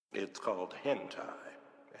It's called hentai,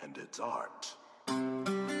 and it's art.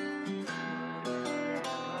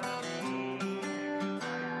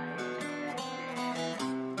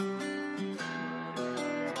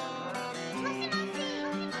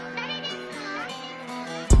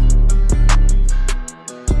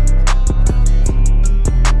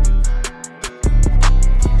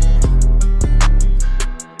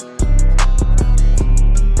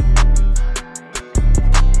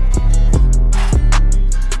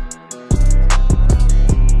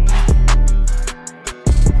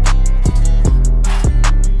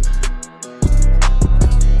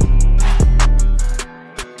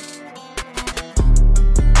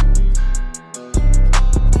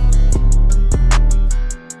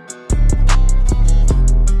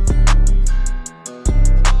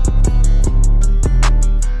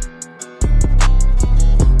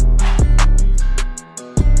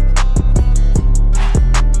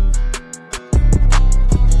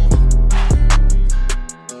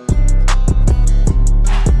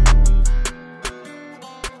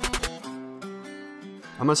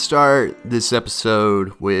 I'm going to start this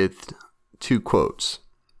episode with two quotes.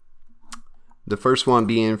 The first one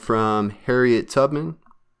being from Harriet Tubman.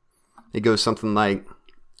 It goes something like,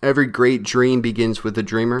 "Every great dream begins with a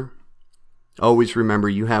dreamer. Always remember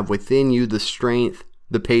you have within you the strength,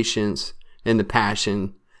 the patience, and the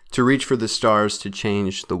passion to reach for the stars to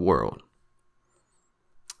change the world."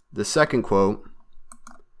 The second quote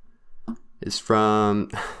is from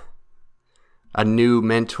a new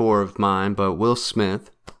mentor of mine, but Will Smith.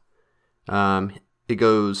 It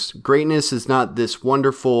goes, "Greatness is not this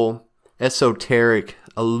wonderful, esoteric,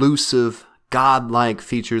 elusive, godlike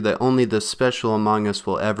feature that only the special among us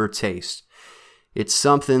will ever taste. It's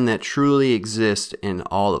something that truly exists in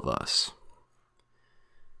all of us."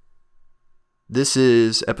 This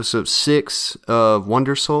is episode 6 of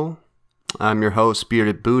Wonder Soul. I'm your host,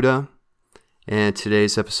 Bearded Buddha, and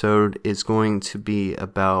today's episode is going to be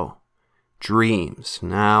about dreams.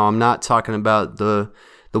 Now, I'm not talking about the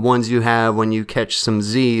ones you have when you catch some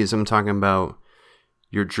Z's. I'm talking about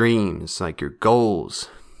your dreams, like your goals.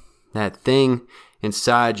 That thing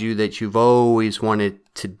inside you that you've always wanted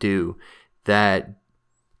to do. That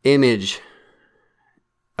image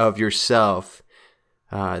of yourself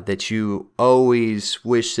that you always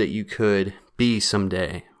wish that you could be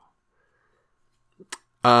someday.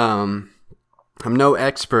 I'm no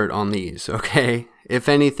expert on these, okay? If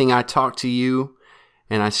anything, I talk to you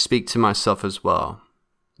and I speak to myself as well.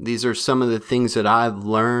 These are some of the things that I've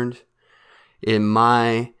learned in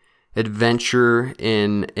my adventure,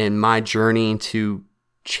 in my journey to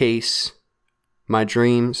chase my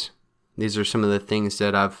dreams. These are some of the things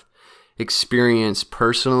that I've experienced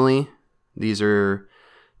personally. These are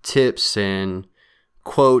tips and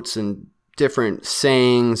quotes and different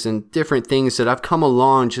sayings and different things that I've come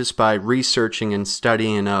along just by researching and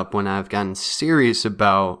studying up when I've gotten serious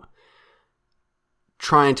about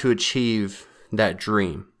trying to achieve that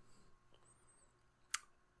dream.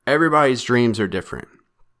 Everybody's dreams are different.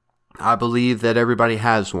 I believe that everybody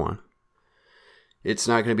has one. It's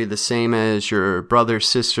not going to be the same as your brother,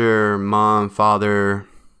 sister, mom, father,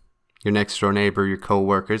 your next door neighbor, your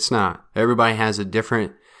coworker. It's not. Everybody has a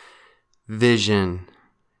different vision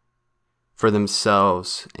for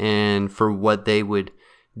themselves and for what they would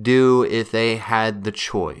do if they had the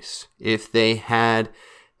choice, if they had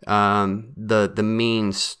the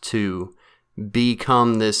means to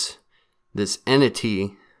become this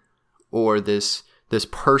entity or this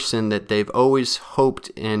person that they've always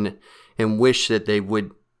hoped and wished that they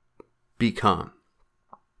would become.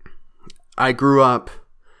 I grew up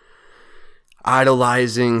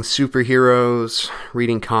idolizing superheroes,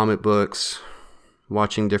 reading comic books,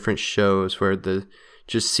 watching different shows where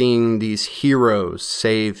just seeing these heroes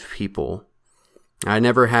save people. I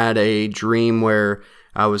never had a dream where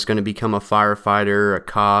I was going to become a firefighter, a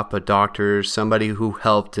cop, a doctor, somebody who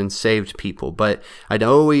helped and saved people. But I'd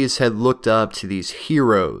always had looked up to these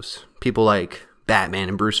heroes, people like Batman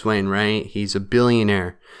and Bruce Wayne, right? He's a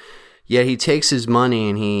billionaire. Yet he takes his money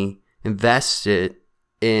and he invests it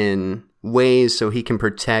in ways so he can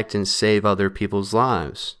protect and save other people's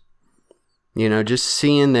lives. You know, just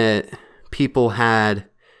seeing that people had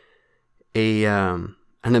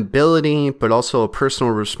an ability, but also a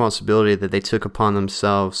personal responsibility that they took upon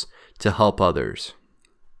themselves to help others.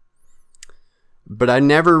 But I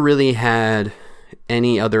never really had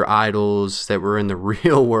any other idols that were in the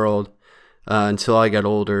real world until I got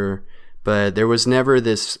older. But there was never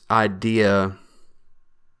this idea,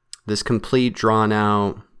 this complete drawn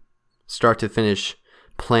out, start to finish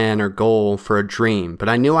plan or goal for a dream. But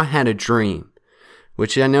I knew I had a dream,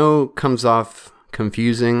 which I know comes off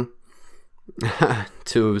confusing.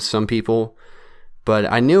 to some people,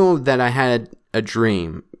 but I knew that I had a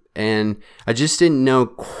dream, and I just didn't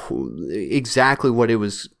know exactly what it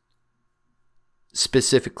was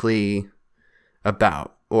specifically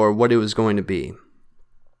about or what it was going to be.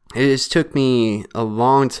 It just took me a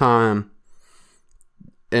long time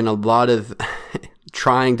and a lot of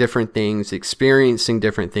trying different things, experiencing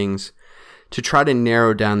different things to try to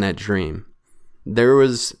narrow down that dream. There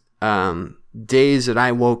was days that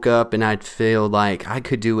I woke up and I'd feel like I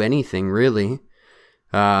could do anything, really.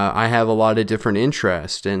 I have a lot of different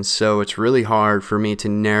interests, and so it's really hard for me to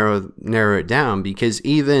narrow it down, because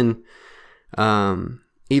even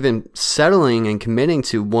settling and committing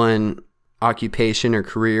to one occupation or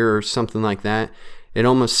career or something like that, it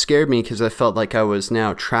almost scared me, because I felt like I was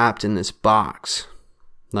now trapped in this box.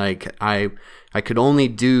 Like I could only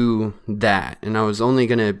do that, and I was only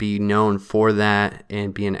going to be known for that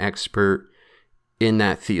and be an expert in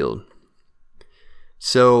that field.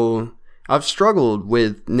 So I've struggled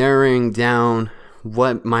with narrowing down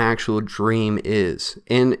what my actual dream is.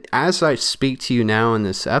 And as I speak to you now in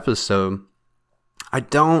this episode, I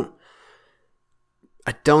don't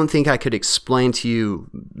think I could explain to you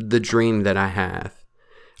the dream that I have.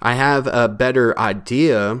 I have a better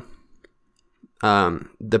idea.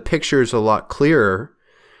 The picture is a lot clearer.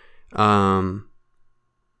 But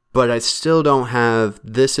I still don't have,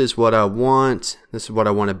 this is what I want, this is what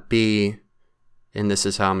I want to be, and this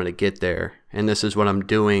is how I'm going to get there, and this is what I'm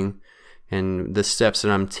doing, and the steps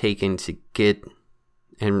that I'm taking to get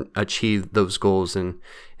and achieve those goals and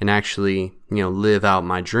actually, live out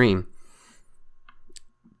my dream.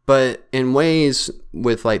 But in ways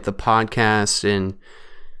with like the podcast and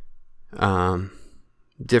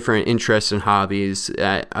different interests and hobbies,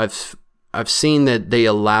 I've seen that they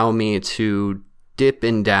allow me to dip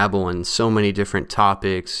and dabble in so many different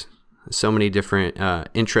topics, so many different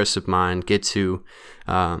interests of mine, get to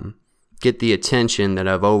get the attention that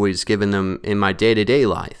I've always given them in my day-to-day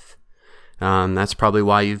life. That's probably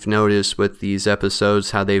why you've noticed with these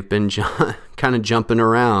episodes how they've been kind of jumping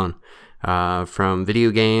around, from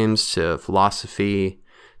video games to philosophy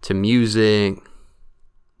to music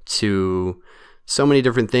to so many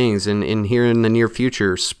different things, and here in the near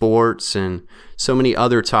future, sports and so many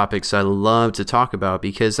other topics I love to talk about,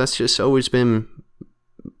 because that's just always been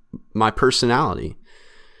my personality.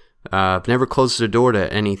 I've never closed the door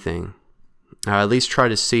to anything. I at least try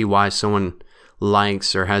to see why someone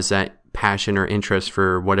likes or has that passion or interest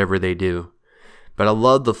for whatever they do. But I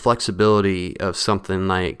love the flexibility of something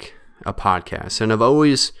like a podcast, and I've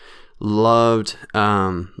always loved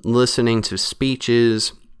listening to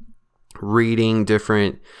speeches, reading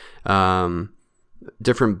different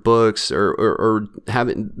books, or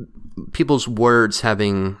having people's words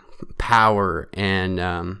having power and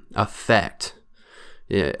effect.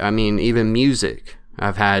 Yeah, I mean, even music.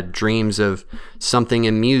 I've had dreams of something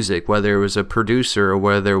in music, whether it was a producer or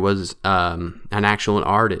whether it was an actual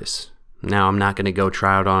artist. Now, I'm not going to go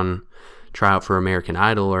try out for American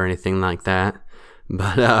Idol or anything like that,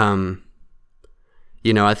 but I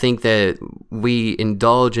think that we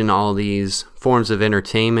indulge in all these forms of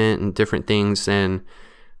entertainment and different things, and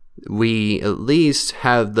we at least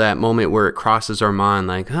have that moment where it crosses our mind,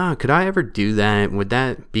 like, could I ever do that? Would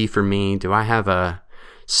that be for me? Do I have a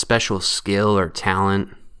special skill or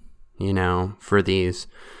talent,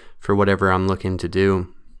 for whatever I'm looking to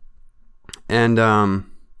do? And,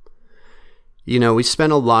 we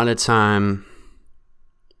spend a lot of time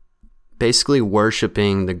basically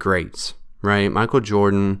worshiping the greats. Right? Michael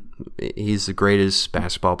Jordan, he's the greatest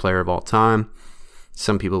basketball player of all time.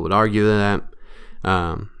 Some people would argue that.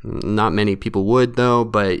 Not many people would, though,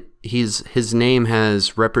 but his name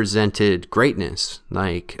has represented greatness.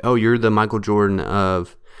 Like, oh, you're the Michael Jordan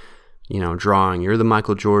of, drawing. You're the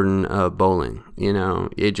Michael Jordan of bowling.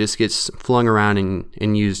 It just gets flung around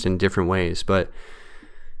and used in different ways. But,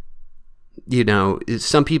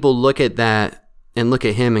 some people look at that and look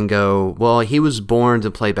at him and go, well, he was born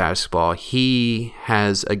to play basketball. He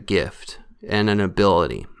has a gift and an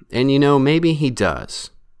ability. And, maybe he does.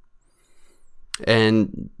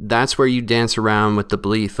 And that's where you dance around with the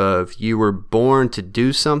belief of you were born to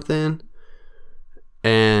do something,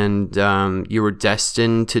 and you were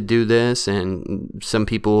destined to do this. And some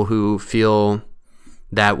people who feel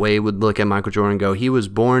that way would look at Michael Jordan and go, he was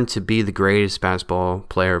born to be the greatest basketball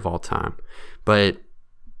player of all time. But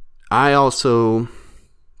I also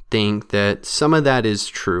think that some of that is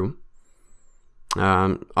true.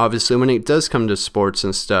 Obviously, when it does come to sports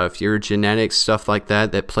and stuff, your genetics, stuff like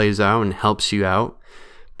that plays out and helps you out.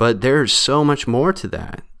 But there's so much more to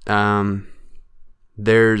that.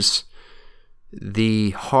 There's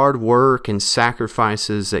the hard work and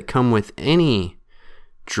sacrifices that come with any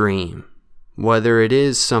dream, whether it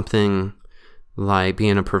is something like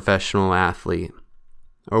being a professional athlete,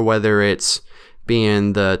 or whether it's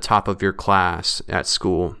being the top of your class at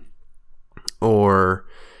school, or,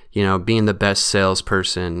 being the best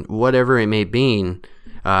salesperson, whatever it may be,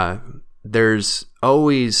 there's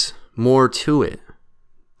always more to it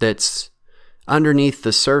that's underneath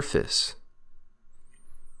the surface.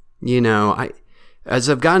 As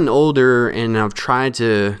I've gotten older and I've tried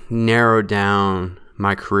to narrow down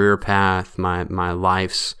my career path, my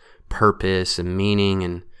life's purpose and meaning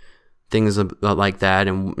and things like that,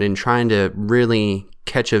 and trying to really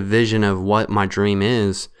catch a vision of what my dream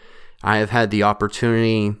is, I have had the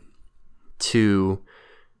opportunity to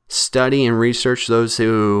study and research those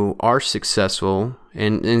who are successful,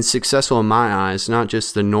 and successful in my eyes, not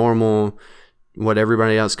just the normal, what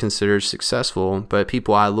everybody else considers successful, but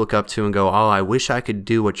people I look up to and go, oh, I wish I could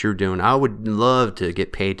do what you're doing. I would love to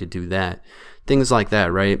get paid to do that. Things like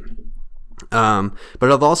that, right? But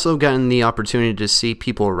I've also gotten the opportunity to see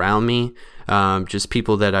people around me, just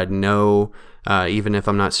people that I know, even if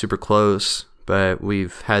I'm not super close, but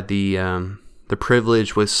we've had the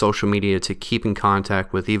privilege with social media to keep in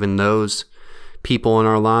contact with even those people in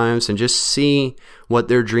our lives and just see what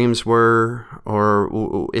their dreams were,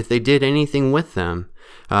 or if they did anything with them,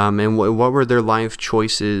 and what were their life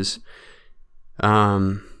choices,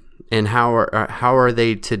 and how are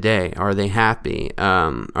they today? Are they happy?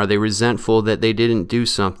 Are they resentful that they didn't do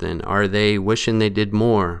something? Are they wishing they did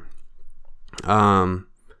more? And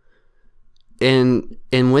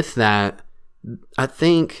with that, I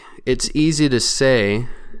think it's easy to say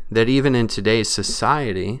that even in today's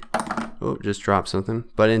society, just dropped something.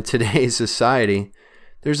 But in today's society,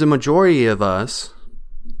 there's a majority of us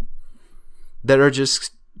that are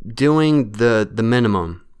just doing the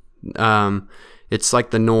minimum. It's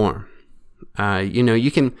like the norm. I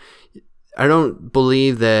don't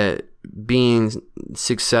believe that being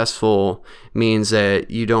successful means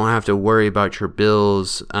that you don't have to worry about your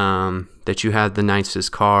bills, that you have the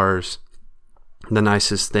nicest cars, the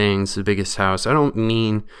nicest things, the biggest house. I don't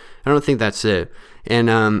think that's it.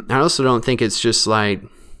 And I also don't think it's just like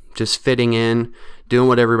just fitting in, doing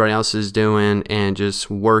what everybody else is doing, and just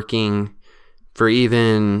working for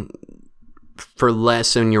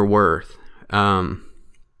less than your worth, and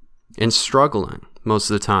struggling most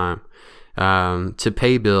of the time to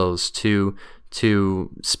pay bills, to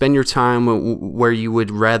spend your time where you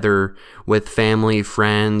would rather with family,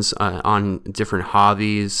 friends, on different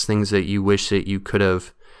hobbies, things that you wish that you could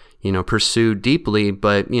have, pursued deeply,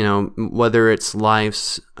 but, whether it's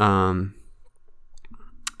life's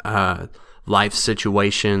life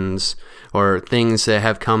situations or things that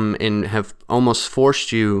have come and have almost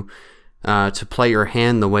forced you to play your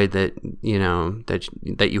hand the way that,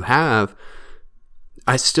 that you have,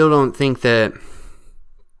 I still don't think that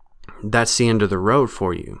that's the end of the road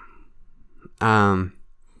for you. My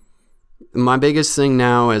biggest thing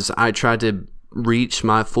now is I try to reach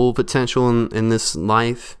my full potential in this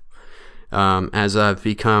life, as I've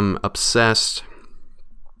become obsessed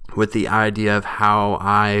with the idea of how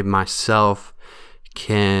I myself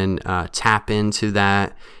can tap into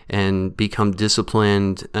that and become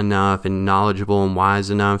disciplined enough and knowledgeable and wise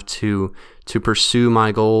enough to pursue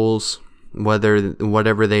my goals,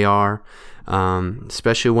 whatever they are,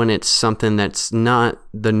 especially when it's something that's not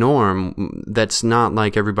the norm, that's not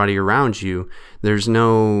like everybody around you. There's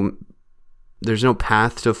no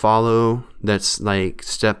path to follow that's like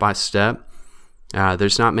step by step.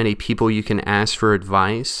 There's not many people you can ask for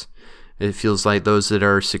advice. It feels like those that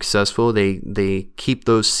are successful, they keep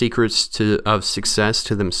those secrets of success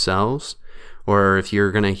to themselves. Or if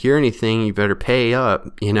you're going to hear anything, you better pay up,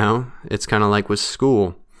 It's kind of like with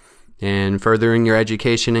school and furthering your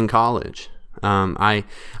education in college. I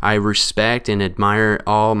respect and admire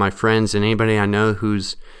all my friends and anybody I know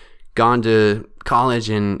who's gone to college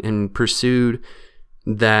and pursued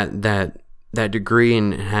that degree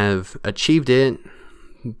and have achieved it.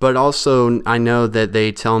 But also I know that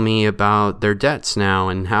they tell me about their debts now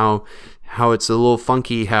and how it's a little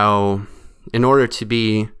funky how in order to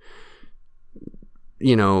be,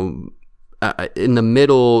 in the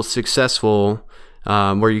middle successful,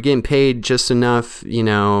 where you're getting paid just enough,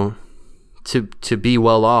 to be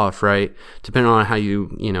well off, right? Depending on how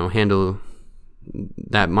you, handle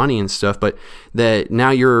that money and stuff, but that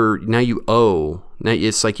now you owe. Now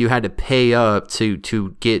it's like you had to pay up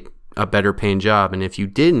to get a better paying job, and if you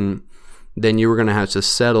didn't, then you were going to have to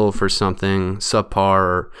settle for something subpar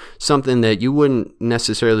or something that you wouldn't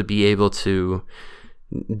necessarily be able to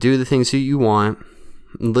do the things that you want,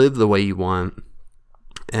 live the way you want.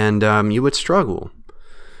 and you would struggle.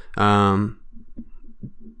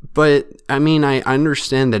 But I mean, I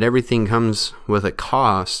understand that everything comes with a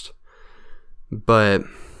cost,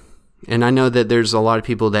 and I know that there's a lot of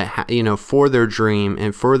people that, for their dream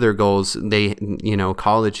and for their goals, they,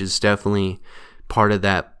 college is definitely part of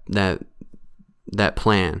that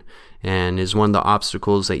plan, and is one of the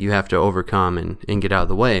obstacles that you have to overcome and get out of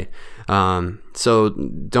the way. So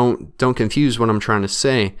don't confuse what I'm trying to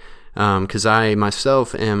say, because I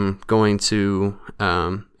myself am going to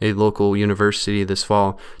a local university this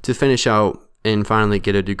fall to finish out and finally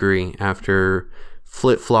get a degree after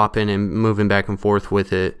flip-flopping and moving back and forth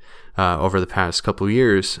with it over the past couple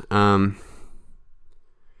years.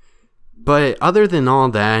 But other than all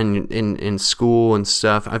that in school and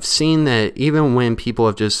stuff, I've seen that even when people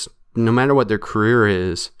have just, no matter what their career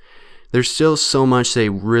is, there's still so much they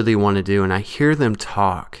really want to do. And I hear them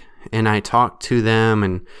talk, and I talk to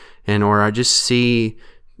them, or I just see,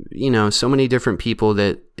 so many different people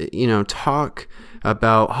that, talk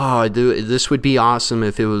about, this would be awesome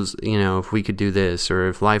if it was, if we could do this, or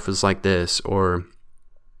if life was like this, and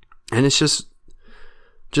it's just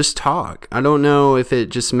talk. I don't know if it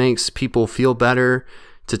just makes people feel better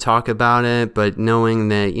to talk about it, but knowing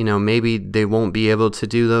that, maybe they won't be able to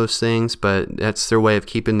do those things, but that's their way of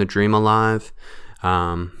keeping the dream alive.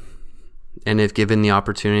 And if given the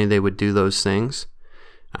opportunity, they would do those things.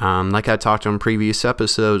 Like I talked on previous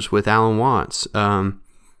episodes with Alan Watts,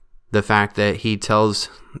 the fact that he tells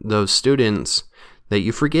those students that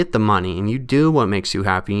you forget the money and you do what makes you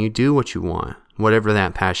happy and you do what you want, whatever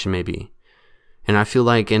that passion may be. And I feel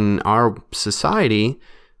like in our society,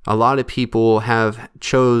 a lot of people have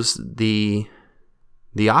chose the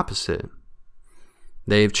opposite.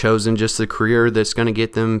 They've chosen just the career that's going to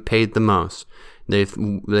get them paid the most.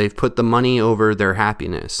 They've put the money over their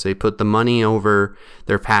happiness. They put the money over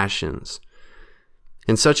their passions.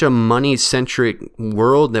 In such a money-centric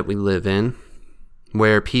world that we live in,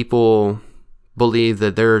 where people believe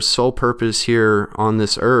that their sole purpose here on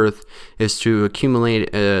this earth is to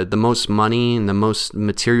accumulate the most money and the most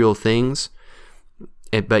material things,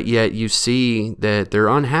 but yet you see that they're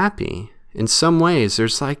unhappy. In some ways,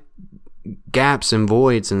 there's like gaps and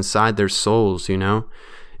voids inside their souls,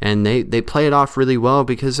 and they play it off really well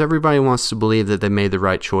because everybody wants to believe that they made the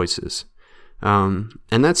right choices. And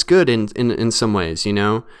that's good in some ways,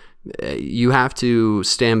 You have to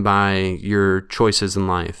stand by your choices in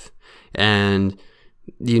life, and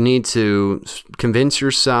you need to convince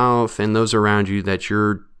yourself and those around you that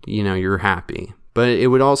you're happy. But it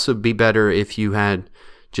would also be better if you had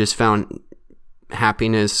just found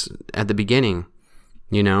happiness at the beginning,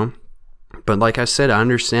 But like I said, I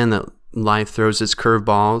understand that life throws its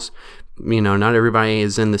curveballs. Not everybody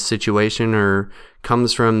is in the situation or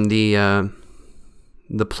comes from the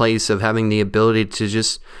place of having the ability to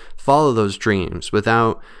just follow those dreams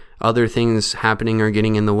without other things happening or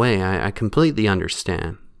getting in the way. I completely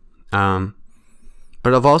understand. But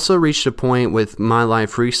I've also reached a point with my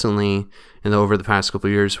life recently and over the past couple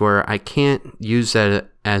of years where I can't use that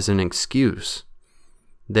as an excuse.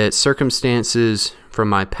 That circumstances from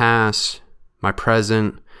my past, my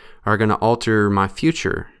present, are going to alter my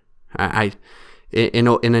future. In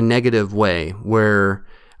a negative way, where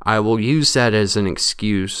I will use that as an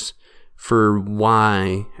excuse for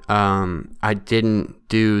why I didn't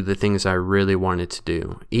do the things I really wanted to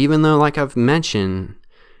do. Even though, like I've mentioned,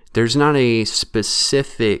 there's not a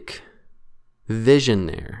specific vision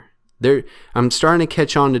there. I'm starting to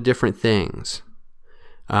catch on to different things.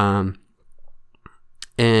 And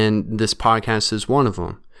this podcast is one of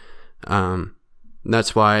them.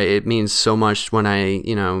 That's why it means so much when I,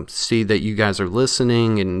 see that you guys are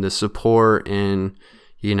listening and the support, and,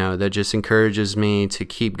 that just encourages me to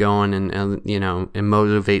keep going and it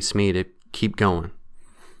motivates me to keep going.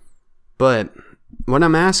 But what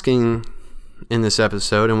I'm asking in this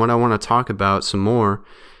episode, and what I want to talk about some more,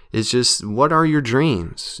 is just, what are your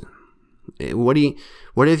dreams? What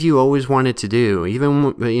have you always wanted to do?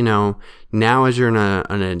 Even, now as you're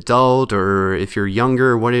an adult, or if you're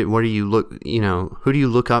younger, what do you look, who do you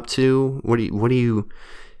look up to? What do you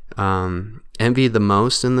envy the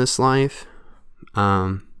most in this life?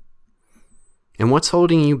 And what's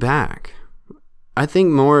holding you back? I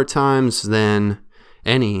think more times than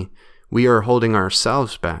any, we are holding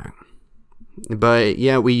ourselves back. But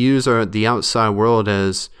yeah, we use the outside world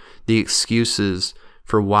as the excuses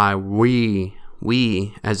for why we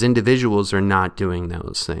as individuals are not doing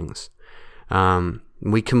those things.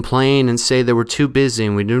 We complain and say that we're too busy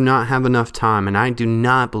and we do not have enough time. And I do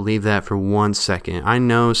not believe that for 1 second. I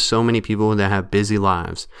know so many people that have busy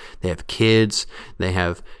lives. They have kids. They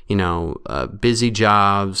have, busy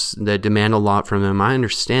jobs that demand a lot from them. I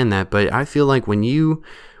understand that. But I feel like when you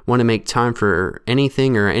want to make time for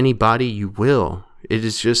anything or anybody, you will.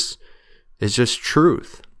 It's just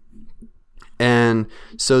truth. And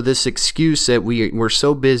so this excuse that we're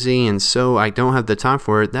so busy and so I don't have the time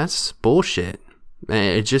for it, that's bullshit.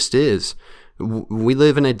 It just is. We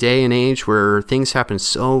live in a day and age where things happen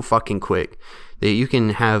so fucking quick that you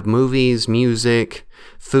can have movies, music,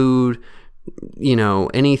 food,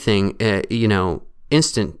 anything,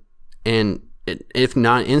 instant. And if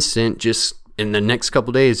not instant, just in the next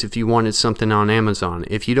couple days, if you wanted something on Amazon.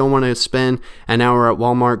 If you don't want to spend an hour at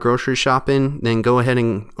Walmart grocery shopping, then go ahead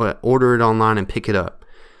and order it online and pick it up.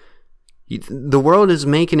 The world is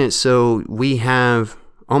making it so we have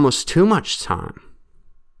almost too much time.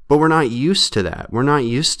 But we're not used to that. We're not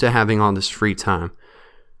used to having all this free time.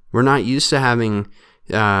 We're not used to having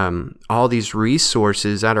all these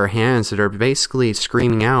resources at our hands that are basically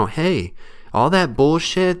screaming out, hey, all that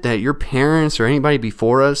bullshit that your parents or anybody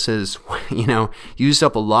before us has, used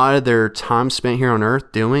up a lot of their time spent here on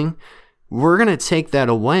earth doing, we're going to take that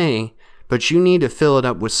away, but you need to fill it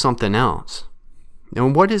up with something else.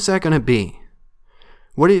 And what is that going to be?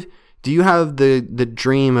 Do you have the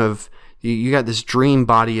dream of, you got this dream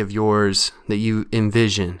body of yours that you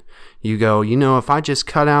envision? You go, if I just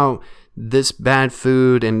cut out this bad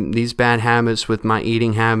food and these bad habits with my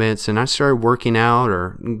eating habits and I started working out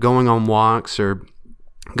or going on walks or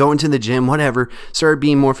going to the gym, whatever, started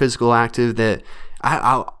being more physical active, that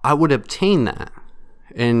I would obtain that.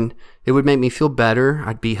 And it would make me feel better.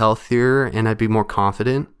 I'd be healthier and I'd be more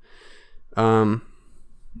confident.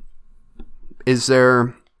 Is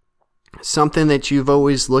there something that you've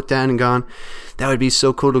always looked at and gone, that would be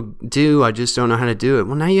so cool to do, I just don't know how to do it?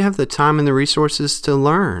 Well, now you have the time and the resources to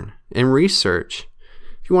learn and research.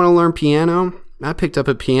 If you want to learn piano, I picked up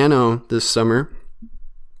a piano this summer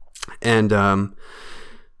and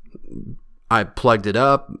I plugged it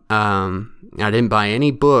up. I didn't buy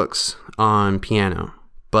any books on piano,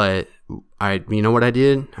 but you know what I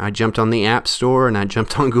did? I jumped on the App Store and I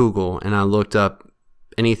jumped on Google and I looked up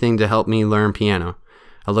anything to help me learn piano.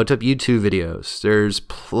 I looked up YouTube videos. There's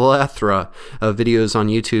plethora of videos on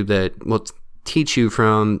YouTube that will teach you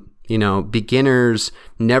from, beginners,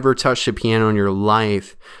 never touched a piano in your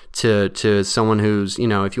life, to someone who's,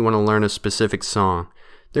 if you want to learn a specific song.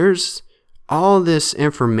 There's all this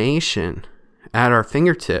information at our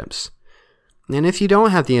fingertips. And if you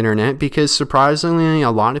don't have the internet, because surprisingly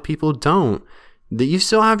a lot of people don't, that you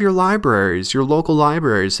still have your libraries, your local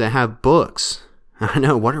libraries that have books. I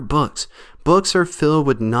know, what are books? Books are filled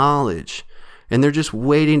with knowledge, and they're just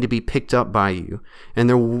waiting to be picked up by you. And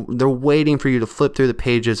they're waiting for you to flip through the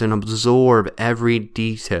pages and absorb every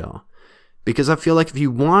detail. Because I feel like if you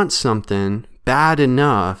want something bad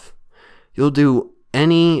enough, you'll do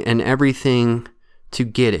any and everything to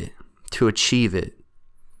get it, to achieve it.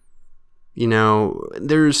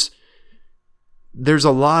 There's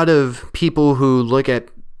a lot of people who look at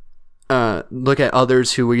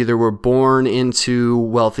others who either were born into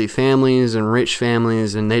wealthy families and rich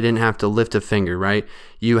families and they didn't have to lift a finger, right?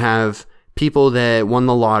 You have people that won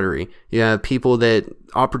the lottery. You have people that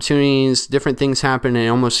opportunities, different things happen and it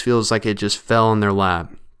almost feels like it just fell in their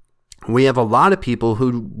lap. We have a lot of people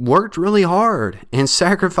who worked really hard and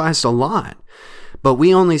sacrificed a lot, but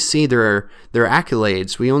we only see their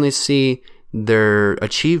accolades. We only see their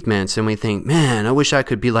achievements and we think, man, I wish I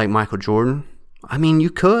could be like Michael Jordan. I mean, you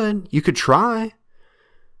could try.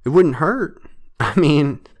 It wouldn't hurt. I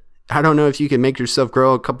mean, I don't know if you can make yourself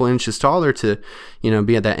grow a couple inches taller to,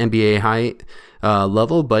 be at that NBA height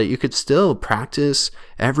level, but you could still practice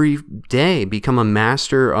every day, become a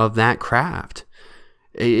master of that craft.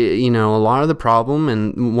 A lot of the problem,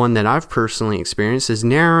 and one that I've personally experienced, is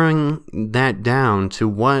narrowing that down to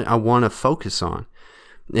what I want to focus on.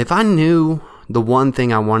 If I knew the one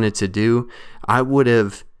thing I wanted to do, I would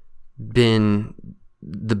have been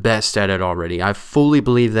the best at it already. I fully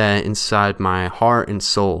believe that inside my heart and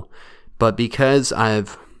soul. But because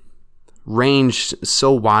I've ranged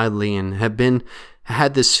so widely and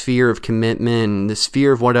had this fear of commitment and this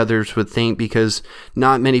fear of what others would think, because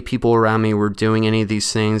not many people around me were doing any of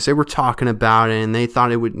these things. They were talking about it and they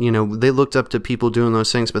thought it would, they looked up to people doing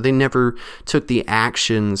those things, but they never took the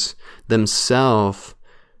actions themselves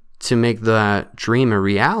to make that dream a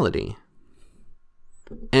reality.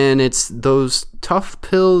 And it's those tough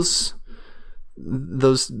pills,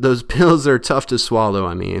 those pills are tough to swallow.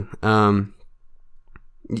 I mean,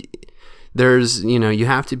 you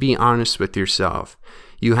have to be honest with yourself.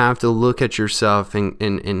 You have to look at yourself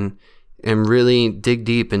and really dig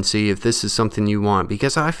deep and see if this is something you want.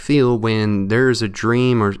 Because I feel when there's a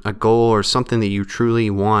dream or a goal or something that you truly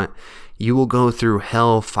want, you will go through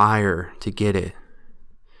hell fire to get it.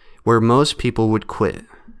 Where most people would quit.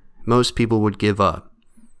 Most people would give up.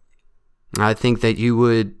 I think that you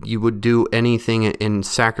would do anything and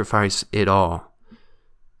sacrifice it all.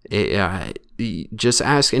 Just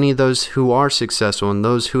ask any of those who are successful and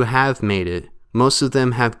those who have made it. Most of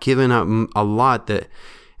them have given up a lot that,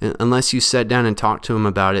 unless you sat down and talked to them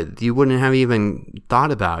about it, you wouldn't have even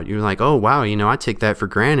thought about. You're like, oh, wow, I take that for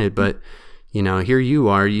granted. But, here you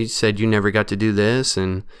are. You said you never got to do this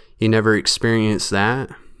and you never experienced that.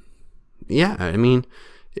 Yeah, I mean,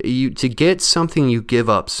 to get something, you give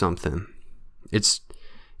up something. It's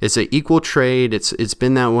an equal trade. It's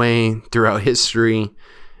been that way throughout history.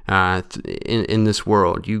 In this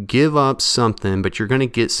world, you give up something, but you're going to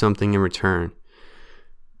get something in return.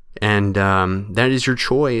 And that is your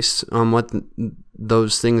choice on what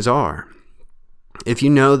those things are. If you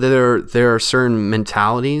know that there are certain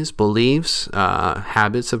mentalities, beliefs,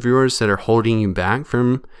 habits of yours that are holding you back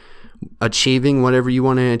from achieving whatever you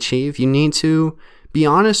want to achieve, you need to be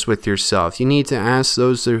honest with yourself. You need to ask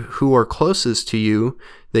those who are closest to you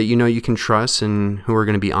that you can trust and who are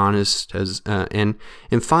going to be honest and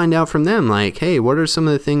find out from them, like, hey, what are some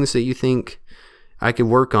of the things that you think I could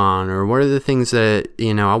work on, or what are the things that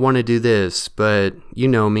I want to do this, but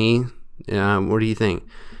me, what do you think?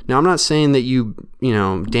 Now, I'm not saying that you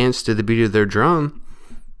dance to the beat of their drum,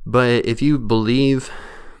 but if you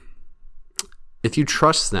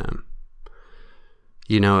trust them,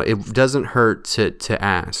 it doesn't hurt to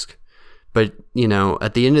ask. But,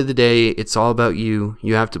 at the end of the day, it's all about you.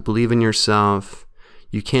 You have to believe in yourself.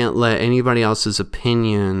 You can't let anybody else's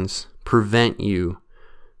opinions prevent you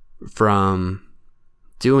from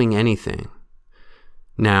doing anything.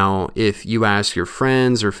 Now, if you ask your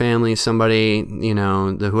friends or family, somebody,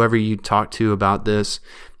 whoever you talk to about this,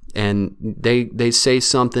 and they say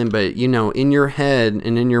something, but, in your head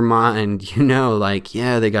and in your mind, like,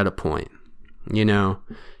 yeah, they got a point.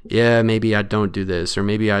 Yeah, maybe I don't do this, or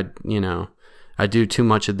maybe I do too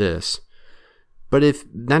much of this. But if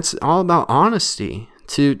that's all about honesty,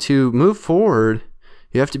 to move forward,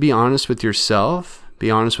 you have to be honest with yourself,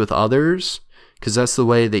 be honest with others, because that's the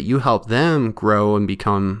way that you help them grow and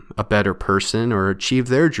become a better person or achieve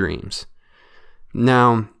their dreams.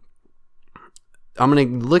 Now, I'm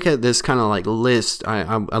going to look at this kind of like list.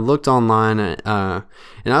 I looked online and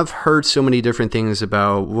I've heard so many different things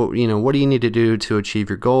about what do you need to do to achieve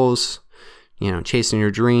your goals, chasing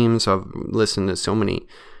your dreams. I've listened to so many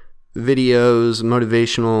videos,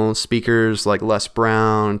 motivational speakers like Les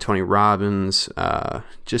Brown, Tony Robbins,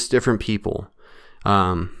 just different people.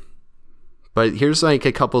 But here's like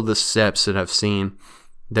a couple of the steps that I've seen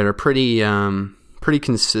that are pretty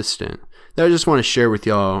consistent that I just want to share with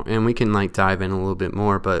y'all, and we can like dive in a little bit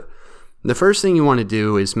more. But the first thing you want to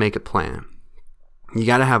do is make a plan. You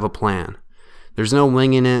got to have a plan. There's no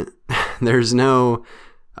winging it. There's no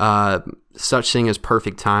such thing as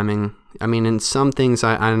perfect timing. I mean, in some things,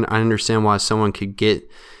 I understand why someone could get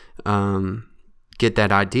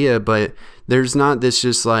that idea, but there's not this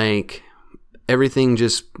just like everything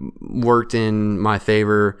just worked in my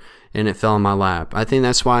favor and it fell in my lap. I think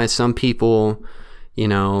that's why some people,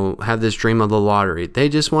 have this dream of the lottery. They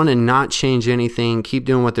just want to not change anything, keep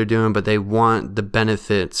doing what they're doing, but they want the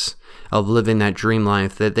benefits of living that dream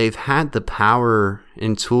life that they've had the power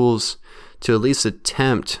and tools to at least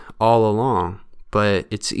attempt all along. But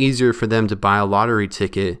it's easier for them to buy a lottery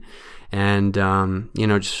ticket and,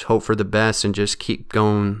 just hope for the best and just keep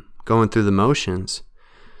going through the motions.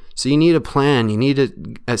 So you need a plan. You need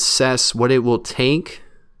to assess what it will take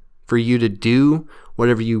for you to do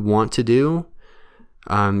whatever you want to do.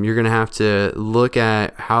 You're going to have to look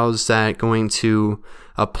at how's that going to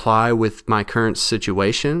apply with my current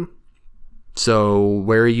situation. So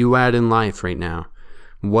where are you at in life right now?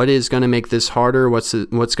 What is going to make this harder? What's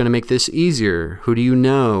going to make this easier? Who do you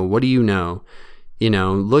know? What do you know?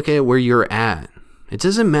 Look at where you're at. It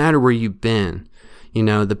doesn't matter where you've been.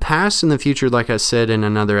 The past and the future, like I said in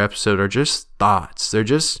another episode, are just thoughts. They're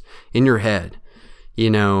just in your head.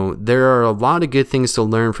 There are a lot of good things to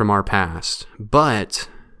learn from our past, but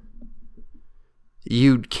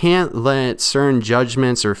you can't let certain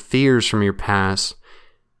judgments or fears from your past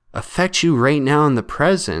affect you right now in the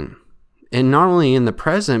present. And not only in the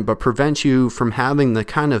present, but prevent you from having the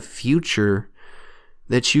kind of future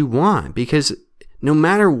that you want. Because no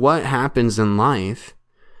matter what happens in life,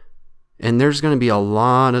 and there's going to be a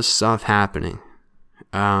lot of stuff happening.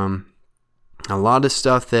 A lot of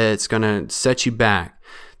stuff that's going to set you back,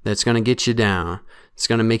 that's going to get you down. It's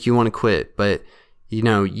going to make you want to quit. But,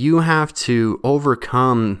 you have to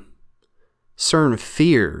overcome certain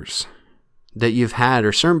fears that you've had,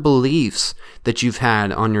 or certain beliefs that you've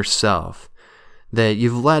had on yourself, that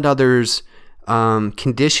you've let others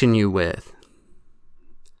condition you with.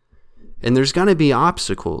 And there's going to be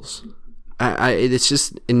obstacles. It's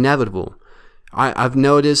just inevitable. I've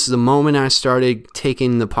noticed the moment I started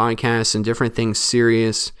taking the podcast and different things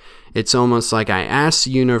serious, it's almost like I asked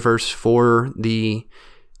the universe for the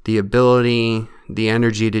ability, the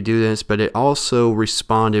energy to do this, but it also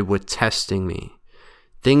responded with testing me.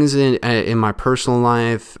 Things in my personal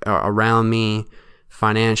life, around me,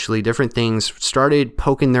 financially, different things started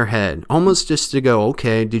poking their head, almost just to go,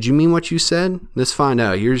 okay, did you mean what you said? Let's find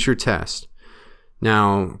out. Here's your test.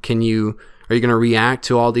 Now, are you going to react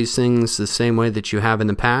to all these things the same way that you have in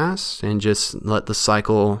the past and just let the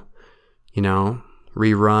cycle,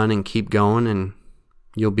 rerun and keep going, and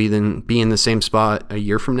you'll be in the same spot a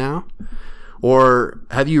year from now? Or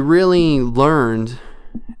have you really learned,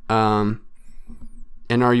 and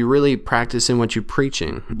are you really practicing what you're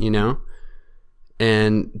preaching,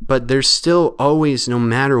 But there's still always, no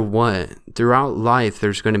matter what, throughout life,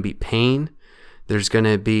 there's going to be pain. There's going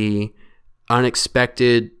to be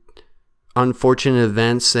unexpected, unfortunate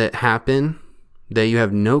events that happen that you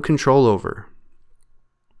have no control over.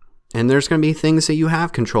 And there's going to be things that you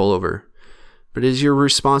have control over. But it is your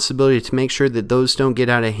responsibility to make sure that those don't get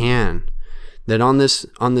out of hand. That on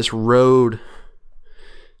this road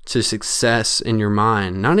to success in your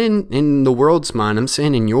mind, not in the world's mind, I'm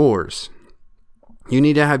saying in yours. You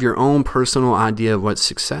need to have your own personal idea of what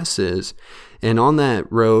success is. And on that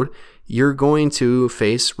road, you're going to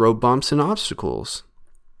face road bumps and obstacles.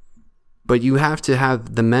 But you have to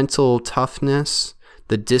have the mental toughness,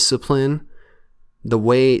 the discipline, the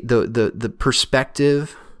way, the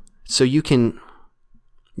perspective, so you can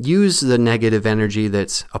use the negative energy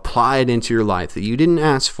that's applied into your life that you didn't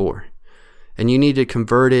ask for. And you need to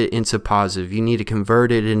convert it into positive. You need to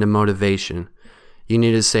convert it into motivation. You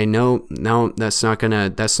need to say, no, that's not gonna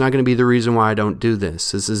be the reason why I don't do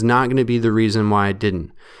this. This is not gonna be the reason why I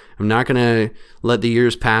didn't. I'm not gonna let the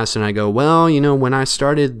years pass and I go, well, when I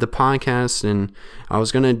started the podcast and I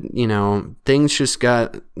was gonna, things just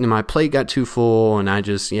my plate got too full and I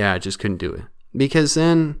just couldn't do it. Because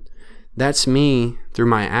then that's me through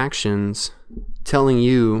my actions telling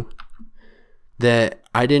you that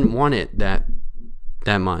I didn't want it that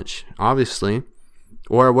much, obviously,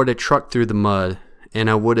 or I would have trucked through the mud and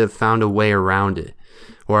I would have found a way around it,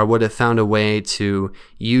 or I would have found a way to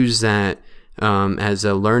use that as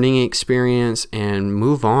a learning experience and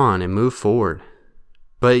move on and move forward.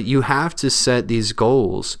 But you have to set these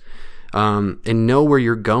goals and know where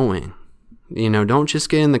you're going. Don't just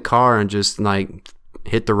get in the car and just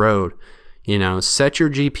hit the road. Set your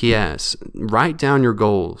GPS, write down your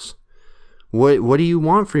goals. What do you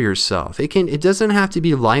want for yourself? It doesn't have to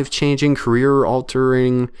be life-changing,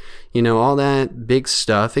 career-altering, all that big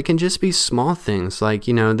stuff. It can just be small things like,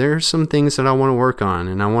 there are some things that I want to work on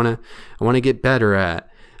and I want to get better at.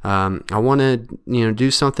 I want to,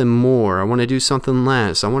 do something more. I want to do something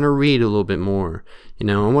less. I want to read a little bit more.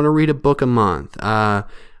 I want to read a book a month. I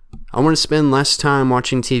want to spend less time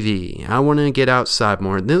watching TV. I want to get outside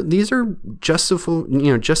more. These are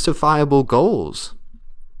justifiable goals.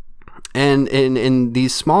 And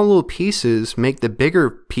these small little pieces make the bigger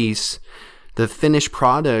piece, the finished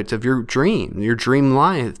product of your dream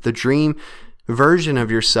life, the dream version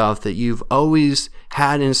of yourself that you've always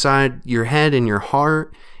had inside your head and your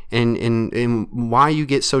heart, and why you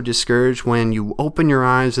get so discouraged when you open your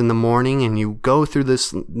eyes in the morning and you go through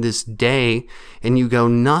this day and you go,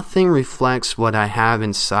 nothing reflects what I have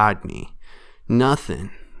inside me.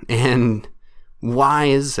 Nothing. And why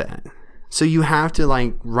is that? So you have to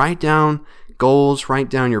write down goals, write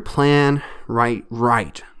down your plan,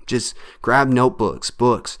 write. Just grab notebooks,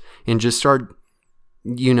 books, and just start,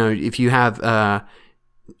 if you have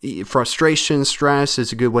frustration, stress,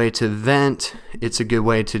 it's a good way to vent. It's a good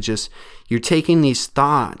way to you're taking these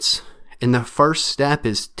thoughts, and the first step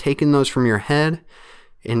is taking those from your head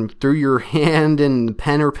and through your hand and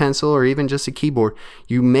pen or pencil or even just a keyboard.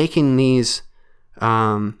 You're making these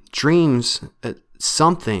dreams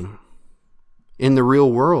something in the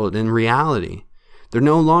real world, in reality. They're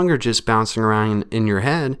no longer just bouncing around in your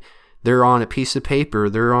head. They're on a piece of paper.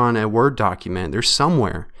 They're on a Word document. They're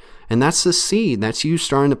somewhere. And that's the seed. That's you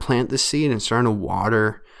starting to plant the seed and starting to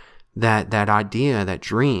water that idea, that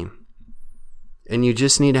dream. And you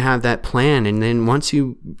just need to have that plan. And then once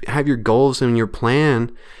you have your goals and your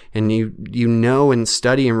plan, and you know and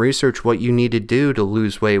study and research what you need to do to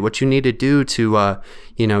lose weight, what you need to do to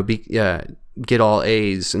get all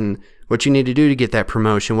A's, and what you need to do to get that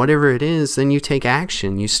promotion, whatever it is, then you take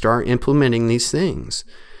action. You start implementing these things.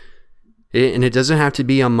 And it doesn't have to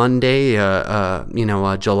be on Monday,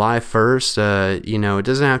 July 1st. It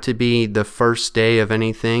doesn't have to be the first day of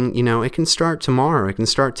anything. It can start tomorrow. It can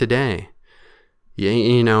start today.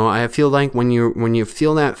 I feel like when you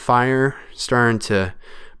feel that fire starting to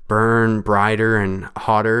burn brighter and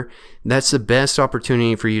hotter, that's the best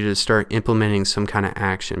opportunity for you to start implementing some kind of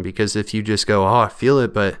action. Because if you just go, I feel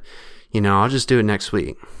it, but I'll just do it next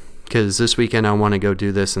week, because this weekend I want to go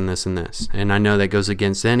do this and this and this, and I know that goes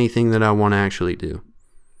against anything that I want to actually do.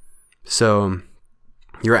 So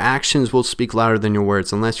your actions will speak louder than your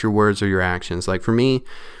words, unless your words are your actions. Like for me,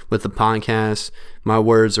 with the podcast, my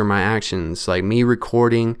words are my actions. Like me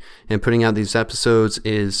recording and putting out these episodes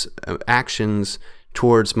is actions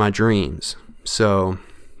towards my dreams. So,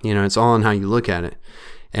 it's all in how you look at it.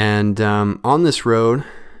 And on this road,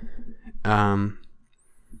 you're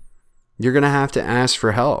going to have to ask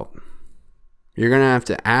for help. You're going to have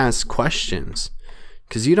to ask questions,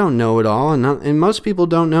 because you don't know it all. And most people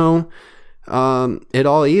don't know it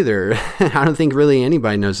all either. I don't think really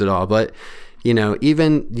anybody knows it all. But,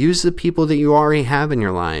 even use the people that you already have in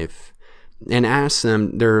your life and ask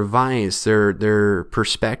them their advice, their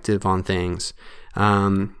perspective on things.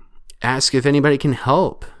 Ask if anybody can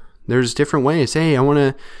help. There's different ways. Hey, I want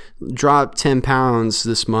to drop 10 pounds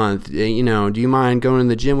this month. Do you mind going to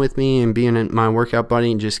the gym with me and being my workout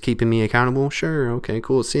buddy and just keeping me accountable? Sure. Okay,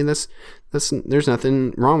 cool. See, that's there's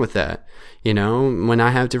nothing wrong with that. When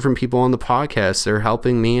I have different people on the podcast, they're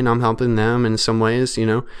helping me and I'm helping them in some ways,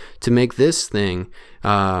 to make this thing,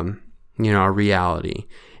 a reality.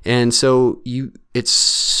 And so it's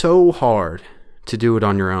so hard to do it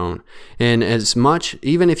on your own. And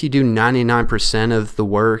even if you do 99% of the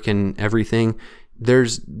work and everything,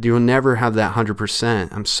 you'll never have that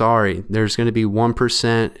 100%. I'm sorry. There's going to be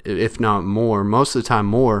 1%, if not more, most of the time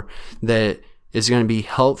more, that is going to be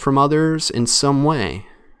help from others in some way.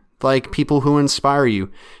 Like people who inspire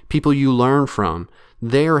you, people you learn from,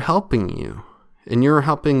 they're helping you. And you're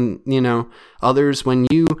helping, others when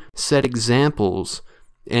you set examples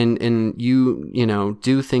and you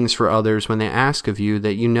do things for others when they ask of you,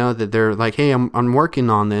 that that they're like, hey, I'm working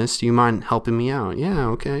on this. Do you mind helping me out? Yeah,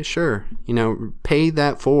 okay, sure. Pay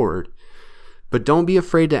that forward. But don't be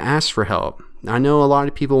afraid to ask for help. I know a lot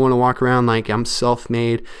of people want to walk around like I'm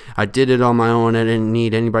self-made. I did it on my own. I didn't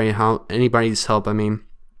need anybody's help.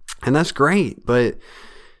 And that's great, but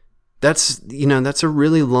that's a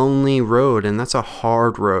really lonely road, and that's a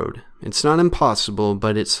hard road. It's not impossible,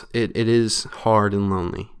 but it is hard and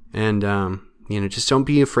lonely. And just don't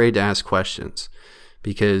be afraid to ask questions,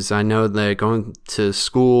 because I know that going to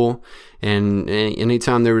school and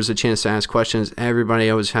anytime there was a chance to ask questions, everybody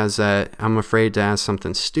always has that, I'm afraid to ask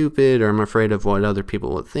something stupid, or I'm afraid of what other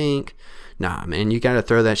people would think. Nah, man, you got to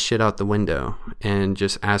throw that shit out the window and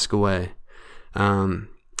just ask away. And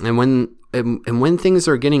when things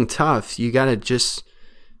are getting tough, you got to just,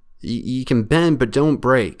 you can bend, but don't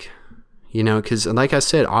break. Because like I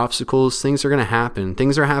said, obstacles, things are going to happen.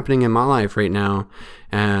 Things are happening in my life right now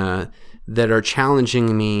that are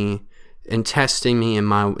challenging me and testing me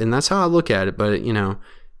and that's how I look at it. But,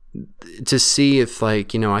 to see if I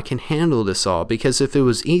can handle this all. Because if it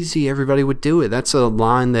was easy, everybody would do it. That's a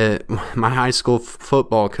line that my high school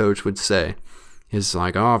football coach would say. It's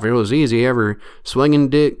like, if it was easy, every swinging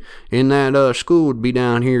dick in that school would be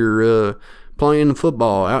down here playing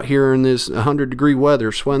football out here in this 100-degree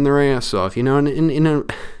weather, sweating their ass off,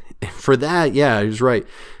 and for that, yeah, he was right.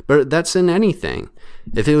 But that's in anything.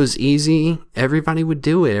 If it was easy, everybody would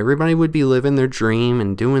do it. Everybody would be living their dream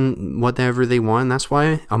and doing whatever they want. That's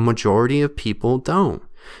why a majority of people don't.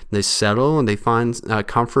 They settle and they find a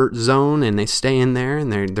comfort zone and they stay in there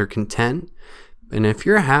and they're content. And if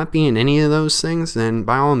you're happy in any of those things, then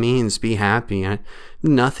by all means, be happy.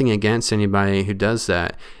 Nothing against anybody who does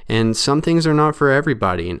that. And some things are not for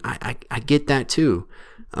everybody, and I get that too.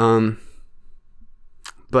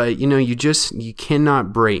 But you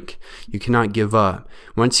cannot break. You cannot give up.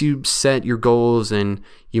 Once you set your goals and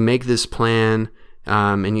you make this plan,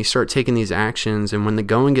 and you start taking these actions, and when the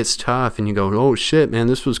going gets tough and you go, oh shit, man,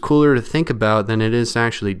 this was cooler to think about than it is to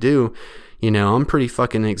actually do. I'm pretty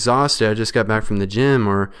fucking exhausted. I just got back from the gym,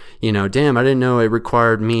 or, damn, I didn't know it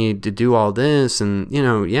required me to do all this. And,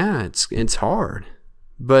 yeah, it's hard.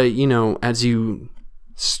 But, as you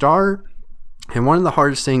start, and one of the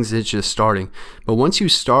hardest things is just starting. But once you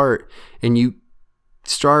start and you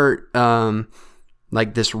start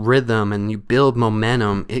like this rhythm and you build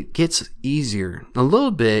momentum, it gets easier, a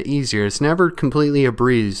little bit easier. It's never completely a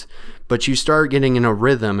breeze, but you start getting in a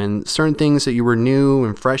rhythm, and certain things that you were new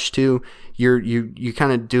and fresh to, you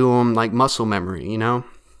kind of do them like muscle memory, you know?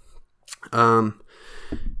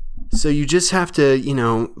 So you just have to, you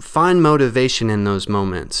know, find motivation in those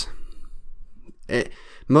moments.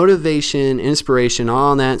 Motivation, inspiration,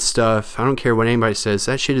 all that stuff, I don't care what anybody says,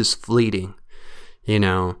 that shit is fleeting, you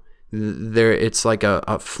know? It's like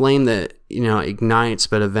a flame that, you know, ignites,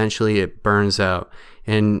 but eventually it burns out.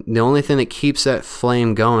 And the only thing that keeps that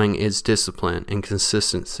flame going is discipline and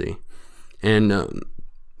consistency. And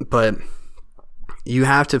but you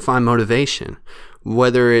have to find motivation,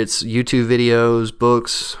 whether it's YouTube videos,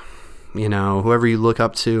 books, you know, whoever you look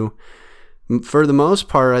up to. For the most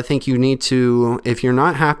part, I think you need to, if you're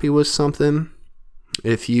not happy with something,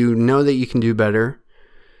 if you know that you can do better,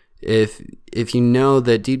 if you know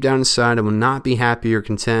that deep down inside I will not be happy or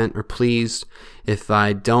content or pleased if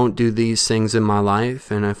I don't do these things in my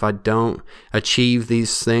life, and if I don't achieve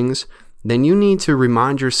these things, then you need to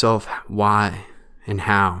remind yourself why and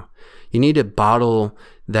how. You need to bottle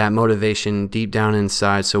that motivation deep down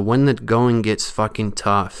inside, so when the going gets fucking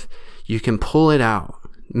tough, you can pull it out.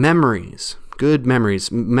 Memories, good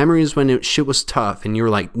memories when shit was tough and you were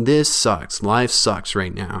like, this sucks, life sucks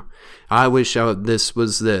right now. I wish this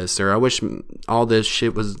was this, or I wish all this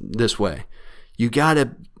shit was this way. You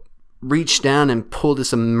gotta reach down and pull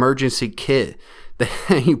this emergency kit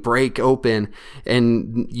that you break open,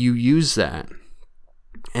 and you use that.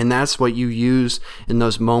 And that's what you use in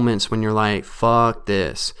those moments when you're like, fuck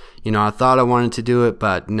this. You know, I thought I wanted to do it,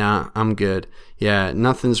 but nah, I'm good. Yeah,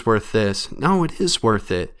 nothing's worth this. No, it is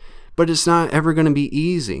worth it. But it's not ever going to be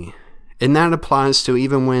easy. And that applies to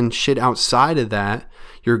even when shit outside of that,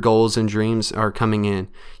 your goals and dreams are coming in.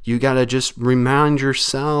 You got to just remind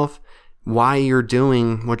yourself why you're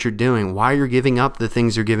doing what you're doing, why you're giving up the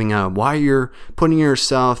things you're giving up, why you're putting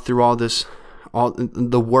yourself through all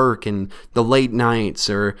the work and the late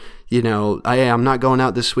nights, or, you know, hey, I'm not going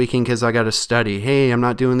out this weekend because I got to study. Hey, I'm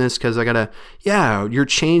not doing this because I got to, yeah, you're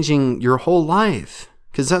changing your whole life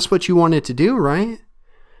because that's what you wanted to do, right?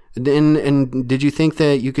 And did you think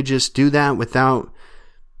that you could just do that without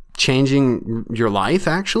changing your life,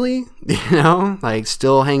 actually? You know, like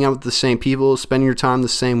still hang out with the same people, spend your time the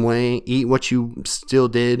same way, eat what you still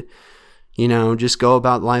did, you know, just go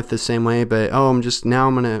about life the same way. But I'm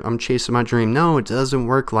chasing my dream. No, it doesn't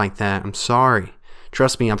work like that. I'm sorry.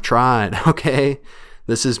 Trust me, I've tried. Okay.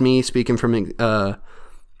 This is me speaking from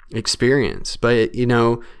experience. But, you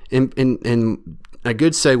know, in a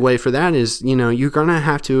good segue for that is, you know, you're going to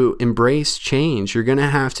have to embrace change. You're going to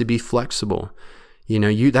have to be flexible. You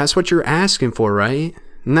know, that's what you're asking for, right?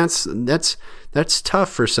 And that's tough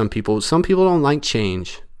for some people. Some people don't like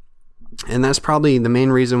change. And that's probably the main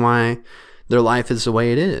reason why their life is the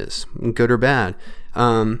way it is, good or bad.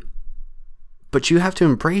 But you have to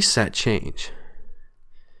embrace that change.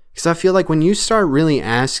 Because I feel like when you start really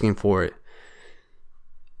asking for it,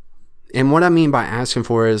 and what I mean by asking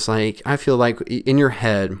for is, like, I feel like in your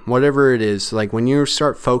head, whatever it is, like when you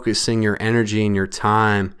start focusing your energy and your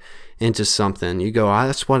time into something, you go,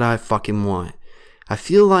 that's what I fucking want. I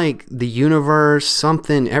feel like the universe,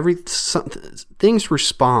 things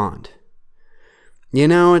respond. You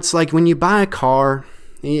know, it's like when you buy a car,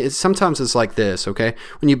 sometimes it's like this, okay?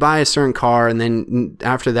 When you buy a certain car and then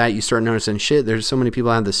after that you start noticing, shit, there's so many people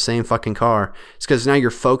that have the same fucking car. It's because now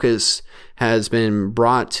your focus has been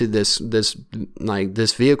brought to this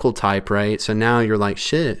vehicle type, right? So now you're like,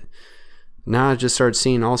 shit. Now I just started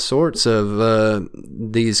seeing all sorts of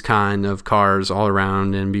these kind of cars all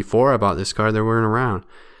around, and before I bought this car, they weren't around.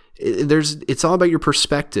 It's all about your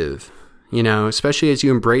perspective, you know, especially as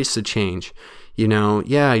you embrace the change. You know,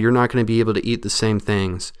 yeah, you're not going to be able to eat the same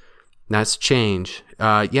things. That's change.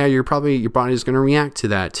 Yeah, your body's going to react to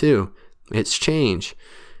that too. It's change.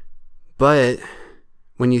 But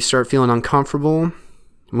when you start feeling uncomfortable,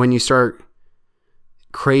 when you start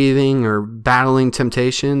craving or battling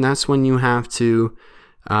temptation, that's when you have to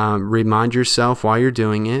remind yourself why you're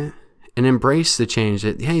doing it and embrace the change.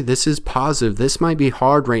 That, hey, this is positive. This might be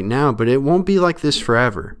hard right now, but it won't be like this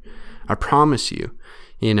forever. I promise you.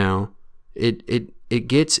 You know, it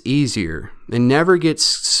gets easier. It never gets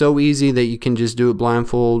so easy that you can just do it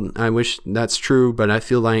blindfold. I wish that's true, but I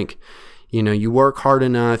feel like, you know, you work hard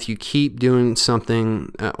enough, you keep doing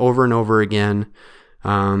something over and over again,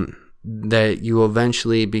 that you will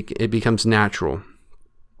eventually it becomes natural.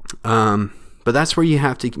 But that's where you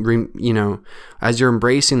have to, you know, as you're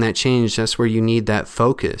embracing that change, that's where you need that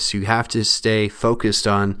focus. You have to stay focused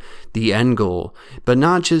on the end goal, but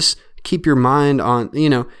not just keep your mind on, you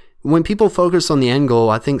know, when people focus on the end goal,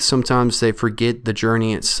 I think sometimes they forget the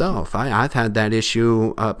journey itself. I've had that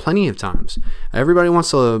issue plenty of times. Everybody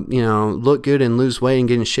wants to, look good and lose weight and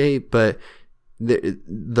get in shape, but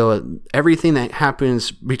the everything that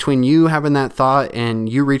happens between you having that thought and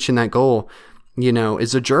you reaching that goal,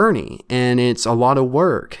 is a journey, and it's a lot of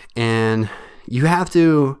work, and you have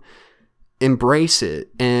to embrace it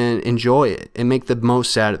and enjoy it and make the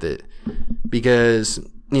most out of it. Because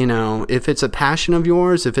if it's a passion of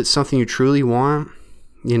yours, if it's something you truly want,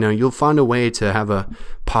 you'll find a way to have a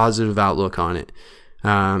positive outlook on it.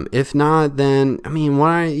 If not, then, you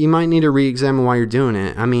might need to re-examine why you're doing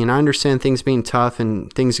it. I understand things being tough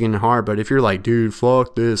and things getting hard, but if you're like, dude,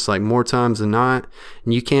 fuck this, like more times than not,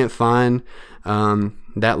 and you can't find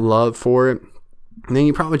that love for it, then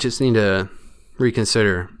you probably just need to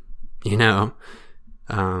reconsider,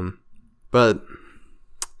 but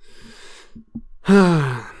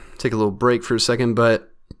take a little break for a second.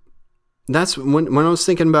 But that's when I was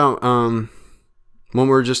thinking about when we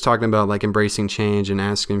were just talking about like embracing change and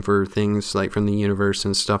asking for things like from the universe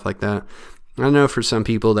and stuff like that. I know for some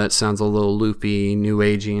people that sounds a little loopy, new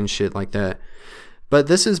agey and shit like that, but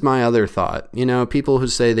this is my other thought. People who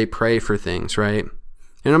say they pray for things, right?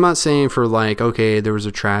 And I'm not saying for like, okay, there was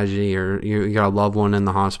a tragedy or you got a loved one in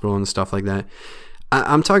the hospital and stuff like that.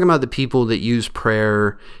 I'm talking about the people that use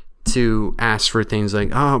prayer to ask for things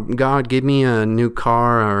like, oh, God, give me a new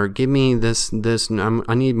car, or give me this,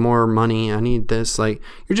 I need more money, I need this. Like,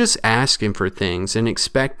 you're just asking for things and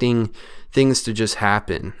expecting things to just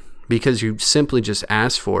happen because you simply just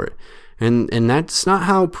ask for it. And that's not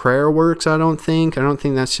how prayer works, I don't think. I don't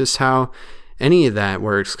think that's just how any of that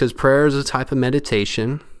works, because prayer is a type of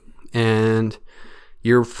meditation, and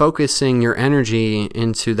you're focusing your energy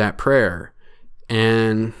into that prayer.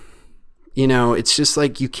 And it's just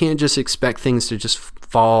like you can't just expect things to just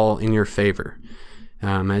fall in your favor.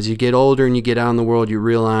 As you get older and you get out in the world, you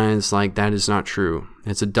realize like that is not true.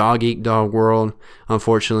 It's a dog-eat-dog world,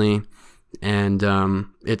 unfortunately, and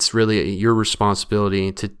it's really your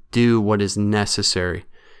responsibility to do what is necessary,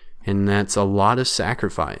 and that's a lot of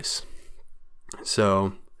sacrifice.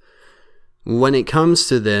 So when it comes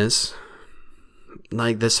to this,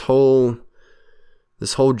 like this whole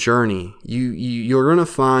journey, you're gonna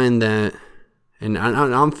find that, and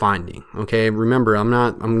I'm finding. Okay, remember, I'm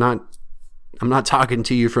not talking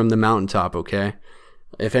to you from the mountaintop. Okay,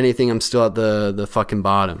 if anything, I'm still at the fucking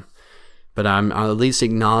bottom, but I'm at least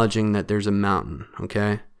acknowledging that there's a mountain.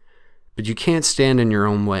 Okay, but you can't stand in your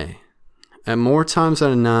own way. And more times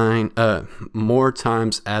out of none,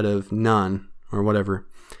 or whatever,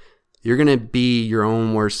 you're gonna be your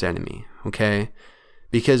own worst enemy. Okay.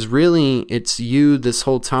 Because really, it's you this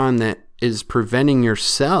whole time that is preventing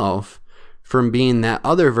yourself from being that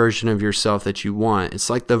other version of yourself that you want. It's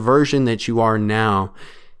like the version that you are now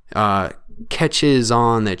catches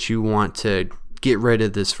on that you want to get rid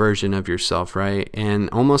of this version of yourself, right? And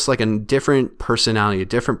almost like a different personality, a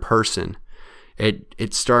different person,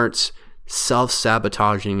 it starts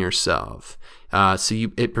self-sabotaging yourself. So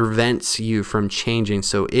it prevents you from changing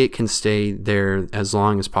so it can stay there as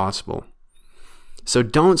long as possible. So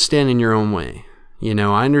don't stand in your own way.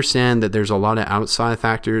 I understand that there's a lot of outside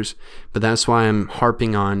factors, but that's why I'm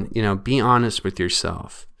harping on, be honest with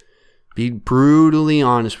yourself. Be brutally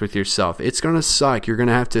honest with yourself. It's going to suck. You're going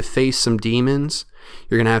to have to face some demons.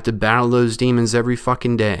 You're going to have to battle those demons every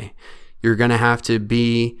fucking day. You're going to have to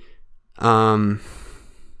be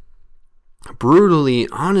brutally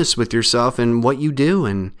honest with yourself and what you do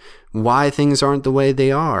and why things aren't the way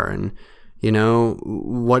they are, and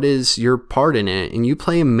what is your part in it? And you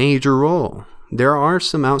play a major role. There are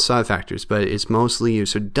some outside factors, but it's mostly you.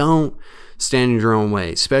 So don't stand in your own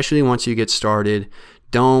way, especially once you get started.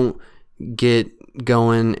 Don't get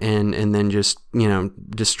going and then just,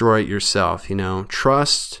 destroy it yourself.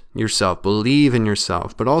 Trust yourself, believe in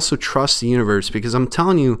yourself, but also trust the universe, because I'm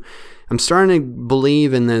telling you, I'm starting to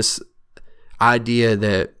believe in this idea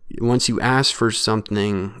that once you ask for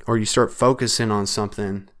something or you start focusing on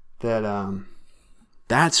something, that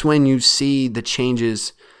that's when you see the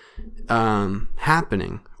changes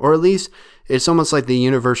happening. Or at least it's almost like the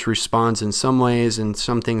universe responds in some ways, and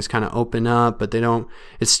some things kind of open up, but they don't.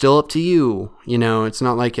 It's still up to you. It's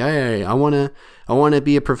not like, hey, I want to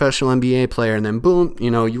be a professional NBA player, and then boom,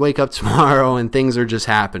 you wake up tomorrow and things are just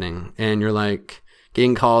happening, and you're like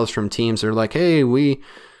getting calls from teams that are like, hey, we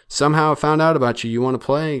somehow found out about you. You want to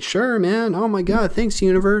play? Sure, man. Oh my God, thanks,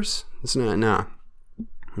 universe. It's not.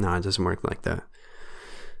 No, it doesn't work like that.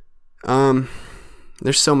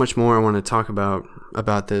 There's so much more I want to talk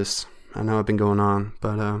about this. I know I've been going on,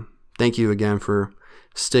 but thank you again for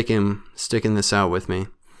sticking this out with me.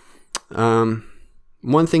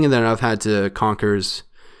 one thing that I've had to conquer is,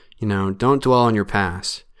 don't dwell on your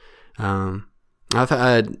past. I've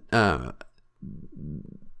had the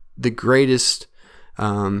greatest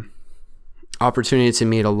opportunity to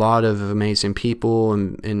meet a lot of amazing people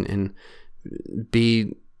and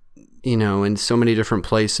be, in so many different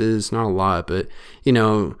places. Not a lot, but,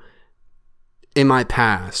 in my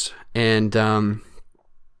past. And,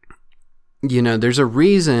 there's a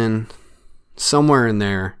reason somewhere in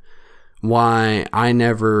there why I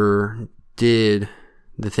never did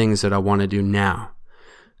the things that I want to do now.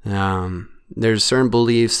 There's certain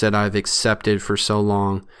beliefs that I've accepted for so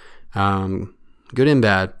long, good and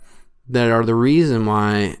bad, that are the reason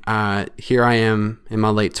why here I am in my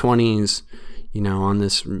late 20s, on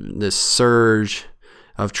this surge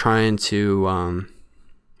of trying to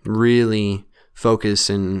really focus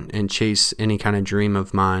and chase any kind of dream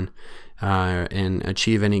of mine and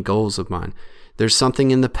achieve any goals of mine. There's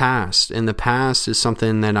something in the past. And the past is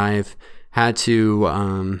something that I've had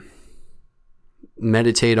to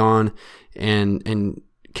meditate on and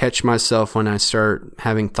catch myself when I start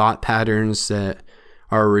having thought patterns that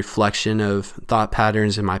are a reflection of thought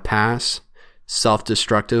patterns in my past,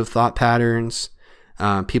 self-destructive thought patterns,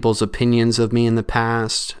 people's opinions of me in the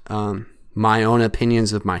past, my own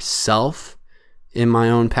opinions of myself in my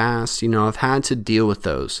own past. I've had to deal with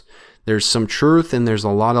those. There's some truth and there's a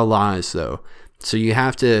lot of lies though. So you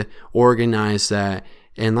have to organize that.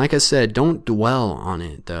 And like I said, don't dwell on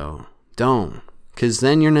it though. Don't. Because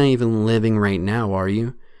then you're not even living right now, are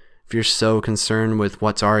you? If you're so concerned with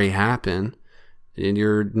what's already happened,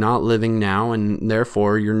 you're not living now, and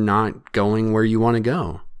therefore you're not going where you want to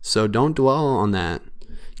go. So don't dwell on that.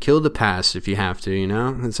 Kill the past if you have to,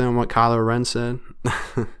 That's not what Kylo Ren said.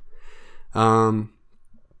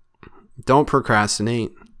 Don't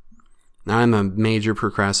procrastinate. I'm a major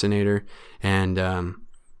procrastinator, and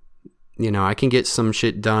I can get some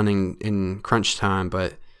shit done in crunch time,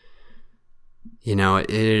 but it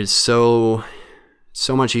is so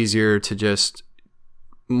much easier to just,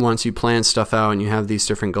 once you plan stuff out and you have these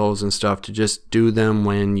different goals and stuff, to just do them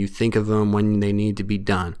when you think of them, when they need to be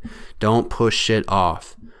done. Don't push shit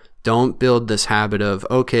off. Don't build this habit of,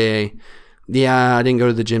 okay, yeah, I didn't go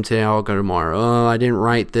to the gym today, I'll go tomorrow. Oh, I didn't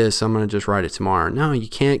write this, I'm going to just write it tomorrow. No, you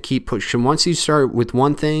can't keep pushing. Once you start with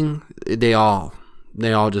one thing, they all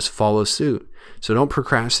just follow suit. So don't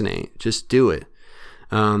procrastinate. Just do it.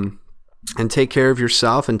 And take care of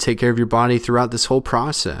yourself and take care of your body throughout this whole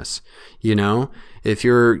process. If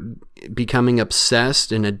you're becoming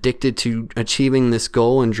obsessed and addicted to achieving this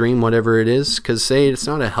goal and dream, whatever it is, because say it's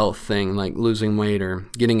not a health thing like losing weight or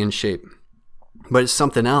getting in shape, but it's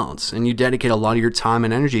something else, and you dedicate a lot of your time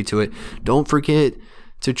and energy to it, don't forget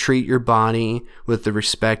to treat your body with the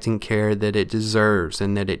respect and care that it deserves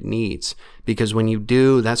and that it needs. Because when you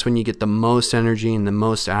do, that's when you get the most energy and the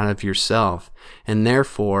most out of yourself. And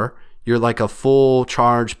therefore, you're like a full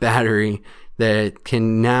charge battery that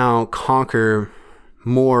can now conquer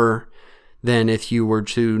more than if you were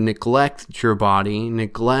to neglect your body,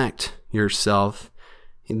 neglect yourself.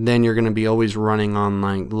 Then you're going to be always running on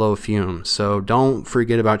like low fumes. So don't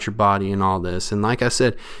forget about your body and all this. And like I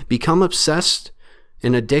said, become obsessed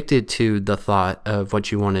and addicted to the thought of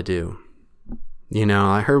what you want to do.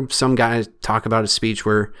 I heard some guy talk about a speech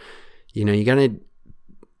where, you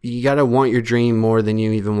gotta want your dream more than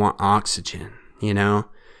you even want oxygen, And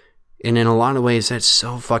in a lot of ways, that's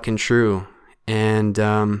so fucking true. And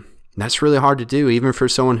that's really hard to do, even for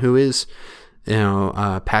someone who is,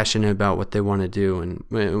 passionate about what they want to do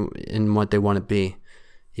and what they want to be,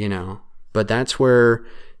 But that's where,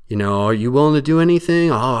 are you willing to do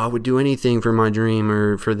anything? Oh, I would do anything for my dream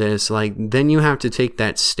or for this. Like, then you have to take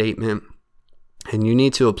that statement and you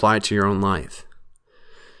need to apply it to your own life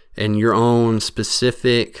and your own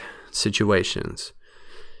specific situations.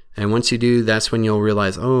 And once you do, that's when you'll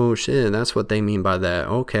realize, oh shit, that's what they mean by that.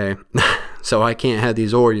 Okay. So I can't have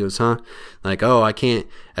these Oreos, huh? Like, oh, I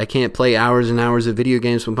can't play hours and hours of video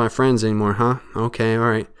games with my friends anymore, huh? Okay, all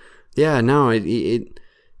right. Yeah, no,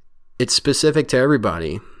 it's specific to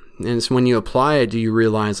everybody. And it's when you apply it, do you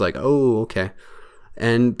realize like, oh, okay.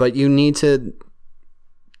 But you need to,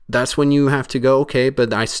 that's when you have to go, okay,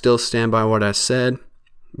 but I still stand by what I said.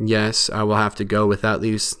 Yes, I will have to go without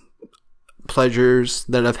these pleasures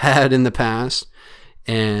that I've had in the past,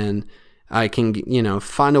 and I can,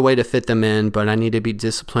 find a way to fit them in, but I need to be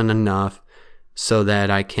disciplined enough so that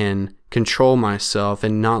I can control myself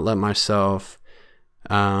and not let myself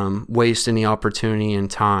waste any opportunity and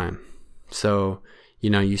time. So,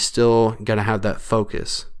 you still got to have that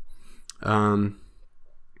focus.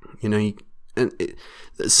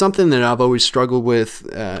 something that I've always struggled with,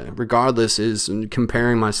 regardless, is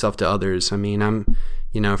comparing myself to others. I mean, I'm,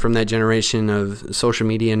 from that generation of social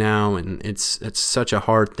media now, and it's such a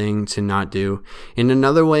hard thing to not do. And in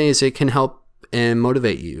other ways, it can help and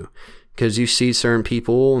motivate you, because you see certain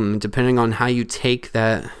people, and depending on how you take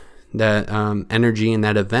that energy in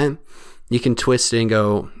that event, you can twist it and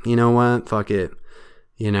go, you know what, fuck it.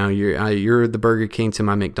 You're the Burger King to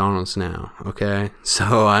my McDonald's now. Okay.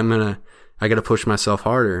 So I got to push myself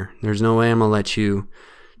harder. There's no way I'm going to let you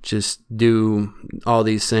just do all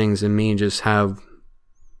these things and me just have,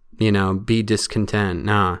 be discontent.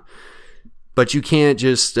 Nah. But you can't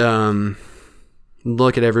just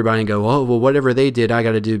look at everybody and go, oh, well, whatever they did, I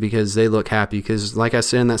got to do because they look happy. Because like I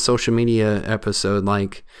said in that social media episode,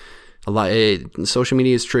 like, social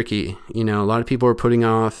media is tricky. A lot of people are putting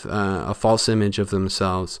off a false image of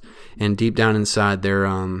themselves, and deep down inside, they're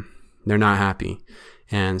not happy.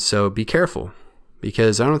 And so be careful,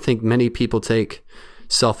 because I don't think many people take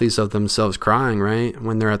selfies of themselves crying, right,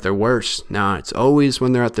 when they're at their worst. No, it's always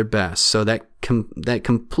when they're at their best. So that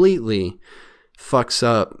completely fucks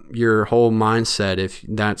up your whole mindset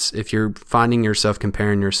if you're finding yourself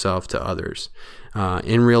comparing yourself to others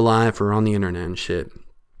in real life or on the internet and shit.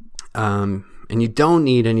 And you don't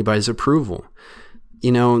need anybody's approval.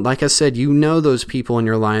 Like I said, those people in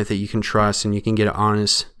your life that you can trust and you can get an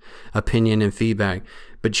honest opinion and feedback,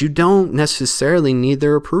 but you don't necessarily need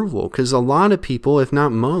their approval, because a lot of people, if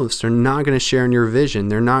not most, are not going to share in your vision.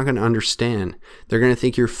 They're not going to understand. They're going to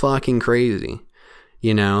think you're fucking crazy.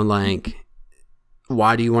 Like,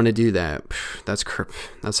 why do you want to do that? That's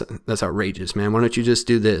outrageous, man. Why don't you just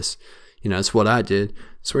do this? It's what I did.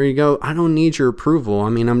 So where you go, I don't need your approval. I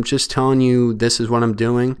mean, I'm just telling you this is what I'm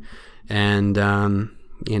doing. And,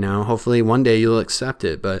 hopefully one day you'll accept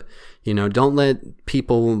it. But, don't let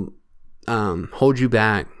people hold you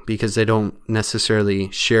back because they don't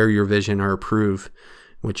necessarily share your vision or approve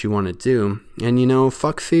what you want to do. And,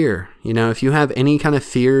 fuck fear. If you have any kind of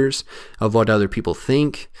fears of what other people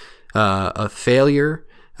think, of failure,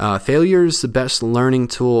 failure is the best learning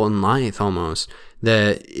tool in life almost.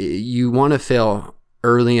 That you want to fail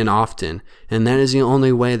early and often. And that is the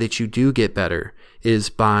only way that you do get better,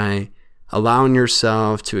 is by allowing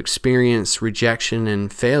yourself to experience rejection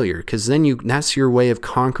and failure. Because then that's your way of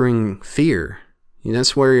conquering fear.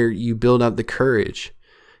 That's where you build up the courage.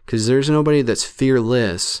 Because there's nobody that's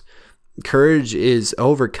fearless. Courage is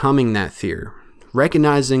overcoming that fear.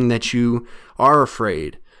 Recognizing that you are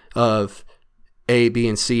afraid of A, B,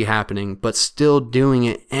 and C happening, but still doing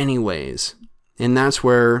it anyways. And that's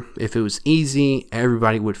where, if it was easy,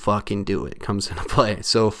 everybody would fucking do it, comes into play.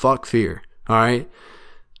 So fuck fear, all right?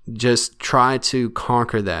 Just try to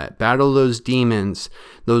conquer that. Battle those demons,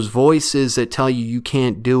 those voices that tell you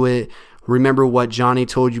can't do it. Remember what Johnny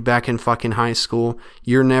told you back in fucking high school.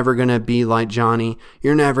 You're never going to be like Johnny.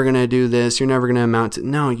 You're never going to do this. You're never going to amount to...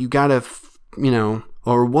 No, you got to,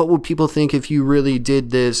 or what would people think if you really did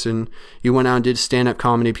this and you went out and did stand-up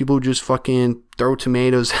comedy? People would just fucking throw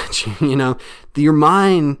tomatoes at you, Your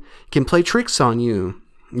mind can play tricks on you.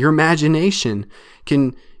 Your imagination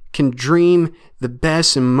can dream the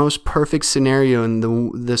best and most perfect scenario and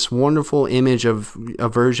this wonderful image of a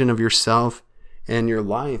version of yourself and your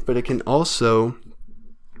life, but it can also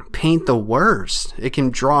paint the worst. It can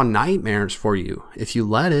draw nightmares for you if you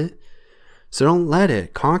let it. So don't let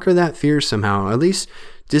it. Conquer that fear somehow. At least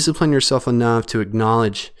discipline yourself enough to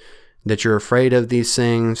acknowledge that you're afraid of these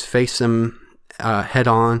things, face them head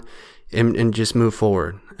on, and just move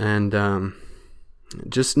forward. And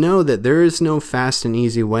just know that there is no fast and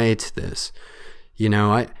easy way to this.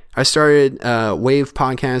 I started Wave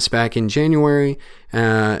Podcast back in January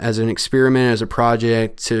as an experiment, as a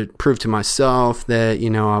project to prove to myself that,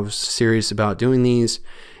 I was serious about doing these,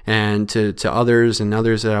 and to others and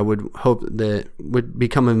others that I would hope that would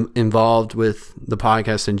become involved with the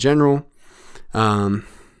podcast in general.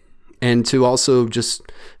 And to also just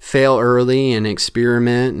fail early and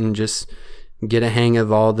experiment and just get a hang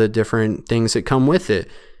of all the different things that come with it.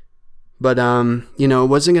 But, it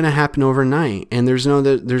wasn't going to happen overnight, and there's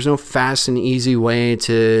no fast and easy way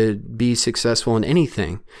to be successful in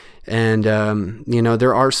anything. And,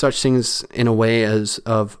 there are such things in a way as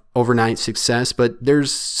of overnight success, but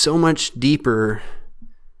there's so much deeper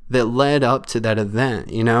that led up to that event,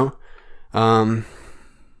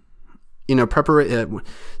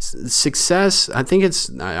 success, I think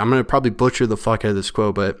I'm going to probably butcher the fuck out of this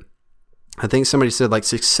quote, but I think somebody said, like,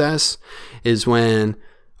 success is when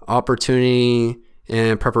opportunity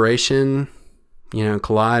and preparation,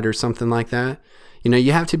 collide or something like that.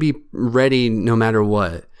 You have to be ready no matter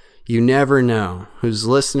what. You never know who's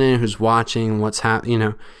listening, who's watching, what's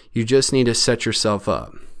happening. You just need to set yourself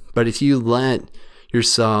up. But if you let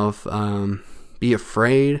yourself be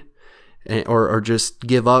afraid or just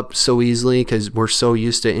give up so easily, because we're so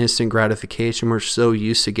used to instant gratification, we're so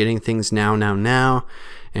used to getting things now.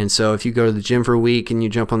 And so if you go to the gym for a week and you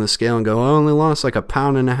jump on the scale and go, I only lost like 1.5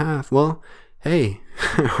 pounds, well, hey,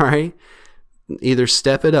 all right, either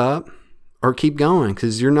step it up or keep going,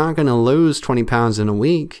 because you're not going to lose 20 pounds in a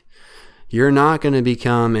week. You're not going to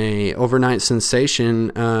become a overnight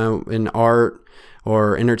sensation in art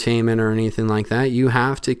or entertainment or anything like that. You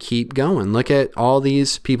have to keep going. Look at all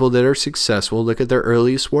these people that are successful. Look at their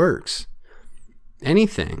earliest works.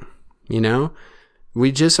 Anything,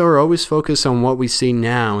 we just are always focused on what we see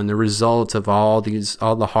now and the result of all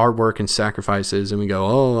the hard work and sacrifices. And we go,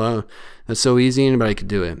 oh, that's so easy. Anybody could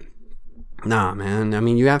do it. Nah, man. I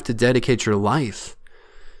mean, you have to dedicate your life.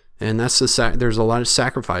 And there's a lot of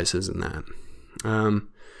sacrifices in that. And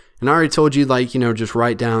I already told you, just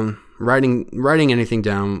writing anything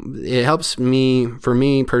down. It helps me, for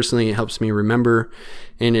me personally, it helps me remember.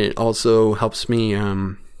 And it also helps me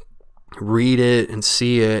read it and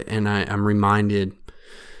see it. And I'm reminded.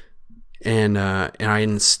 And I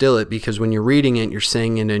instill it, because when you're reading it, you're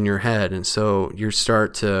saying it in your head. And so you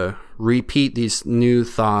start to repeat these new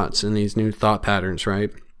thoughts and these new thought patterns,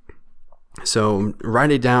 right? So write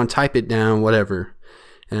it down, type it down, whatever.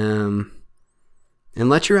 And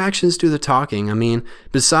let your actions do the talking. I mean,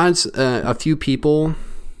 besides a few people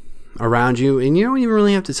around you, and you don't even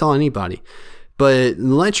really have to tell anybody, but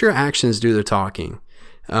let your actions do the talking.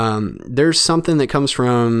 There's something that comes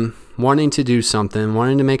from wanting to do something,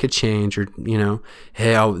 wanting to make a change, or,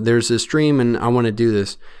 hey, there's this dream and I want to do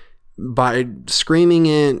this. By screaming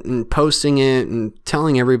it and posting it and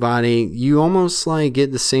telling everybody, you almost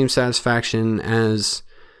get the same satisfaction as,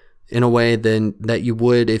 in a way, that you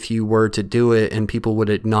would if you were to do it and people would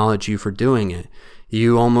acknowledge you for doing it.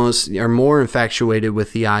 You almost are more infatuated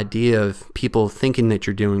with the idea of people thinking that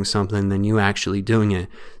you're doing something than you actually doing it.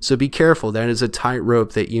 So be careful. That is a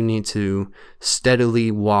tightrope that you need to steadily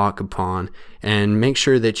walk upon, and make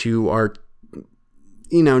sure that you are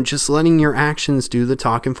just letting your actions do the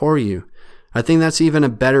talking for you. I think that's even a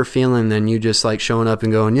better feeling than you just showing up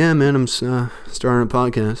and going, yeah, man, I'm starting a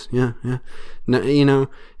podcast. Yeah. No,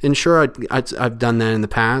 and sure, I've done that in the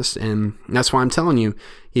past, and that's why I'm telling you,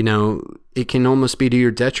 it can almost be to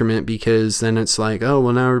your detriment, because then it's oh,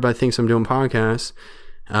 well, now everybody thinks I'm doing podcasts.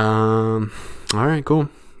 All right, cool,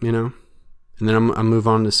 and then I move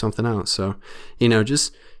on to something else. So,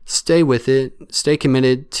 just stay with it, stay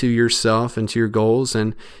committed to yourself and to your goals,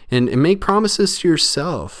 and make promises to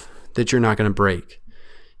yourself that you're not going to break.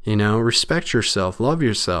 Respect yourself, love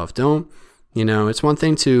yourself. Don't, it's one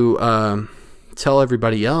thing to tell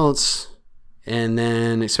everybody else, and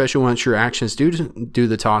then especially once your actions do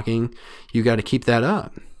the talking, you got to keep that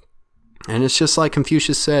up. And it's just like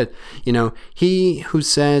Confucius said, he who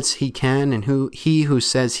says he can and he who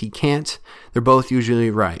says he can't, they're both usually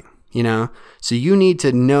right. So you need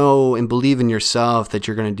to know and believe in yourself that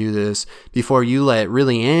you're going to do this before you let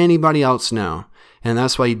really anybody else know. And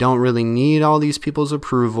that's why you don't really need all these people's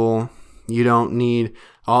approval. You don't need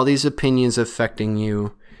all these opinions affecting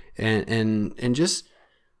you, and just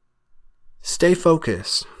stay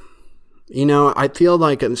focused. I feel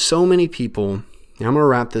like so many people, and I'm going to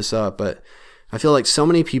wrap this up, but I feel like so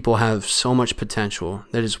many people have so much potential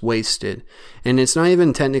that is wasted. And it's not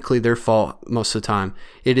even technically their fault most of the time.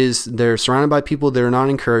 It is, they're surrounded by people that are not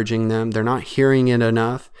encouraging them. They're not hearing it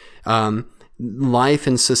enough. Life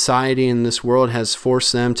and society in this world has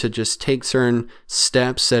forced them to just take certain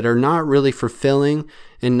steps that are not really fulfilling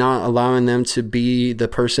and not allowing them to be the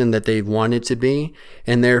person that they've wanted to be.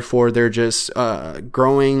 And therefore, they're just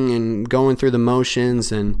growing and going through the motions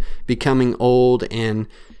and becoming old and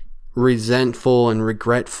resentful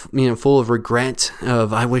and full of regret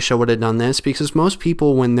of, I wish I would have done this. Because most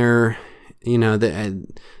people, when they're,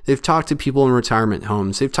 they've talked to people in retirement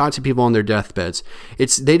homes, they've talked to people on their deathbeds.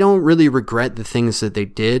 They don't really regret the things that they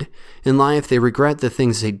did in life. They regret the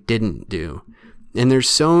things they didn't do. And there's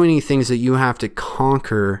so many things that you have to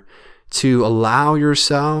conquer to allow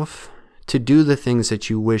yourself to do the things that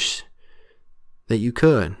you wish that you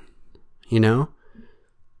could.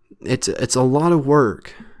 It's a lot of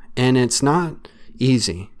work, and it's not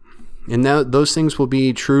easy. And those things will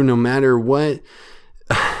be true no matter what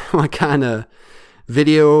kind of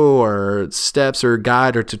video or steps or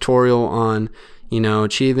guide or tutorial on,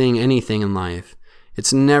 achieving anything in life.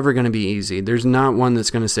 It's never going to be easy. There's not one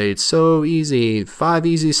that's going to say it's so easy, 5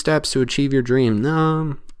 easy steps to achieve your dream.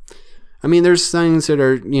 No, I mean, there's things that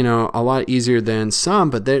are, a lot easier than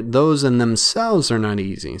some, but those in themselves are not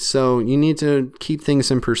easy. So you need to keep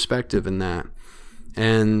things in perspective in that.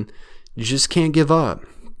 And you just can't give up,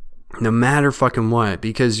 no matter fucking what,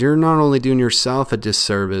 because you're not only doing yourself a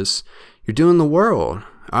disservice, you're doing the world.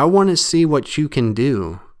 I want to see what you can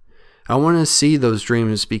do. I want to see those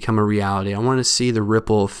dreams become a reality. I want to see the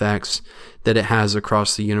ripple effects that it has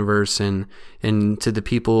across the universe and to the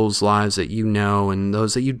people's lives that you know and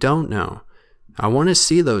those that you don't know. I want to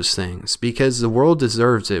see those things because the world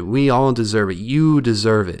deserves it. We all deserve it. You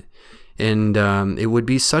deserve it. And it would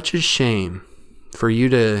be such a shame for you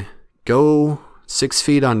to go 6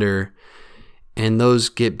 feet under and those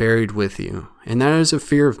get buried with you. And that is a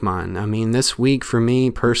fear of mine. I mean, this week for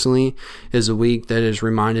me personally is a week that has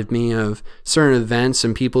reminded me of certain events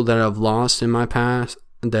and people that I've lost in my past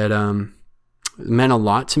that meant a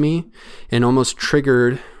lot to me and almost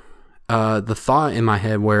triggered the thought in my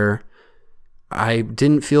head where I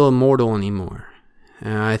didn't feel immortal anymore.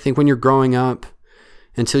 I think when you're growing up,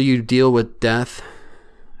 until you deal with death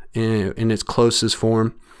in its closest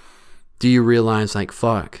form, do you realize, like,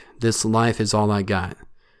 fuck, this life is all I got.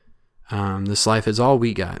 This life is all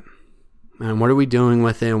we got. And what are we doing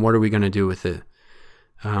with it, and what are we going to do with it?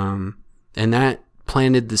 And that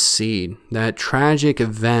planted the seed. That tragic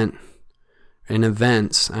event and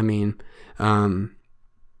events, I mean,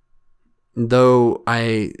 though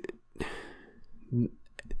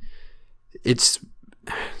it's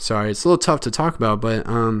a little tough to talk about, but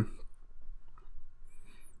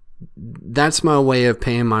that's my way of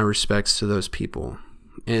paying my respects to those people.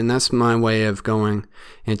 And that's my way of going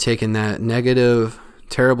and taking that negative,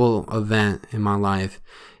 terrible event in my life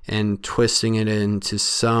and twisting it into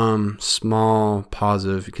some small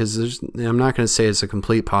positive, because I'm not going to say it's a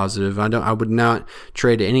complete positive. I would not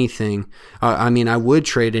trade anything. I mean, I would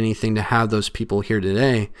trade anything to have those people here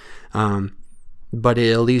today. But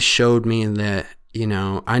it at least showed me that,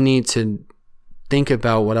 I need to think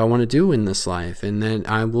about what I want to do in this life, and then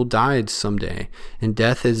I will die someday, and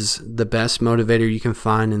death is the best motivator you can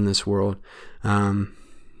find in this world.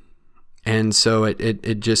 And so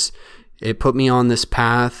it put me on this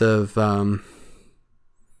path of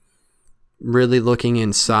really looking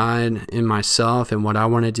inside in myself and what I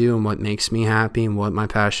want to do and what makes me happy and what my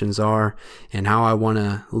passions are and how I want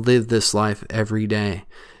to live this life every day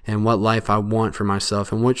and what life I want for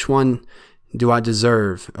myself and which one do I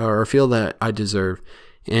deserve or feel that I deserve.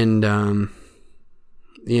 And,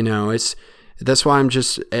 that's why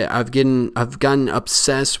I've gotten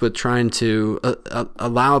obsessed with trying to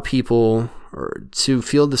allow people to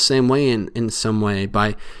feel the same way in some way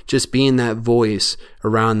by just being that voice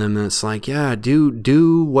around them. And it's like, yeah,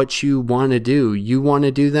 do what you want to do. You want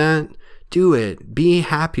to do that? Do it. Be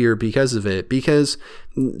happier because of it, because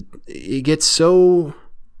it gets so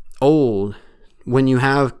old when you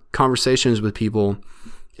have conversations with people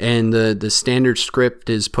and the standard script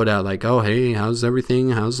is put out like, oh, hey, how's everything?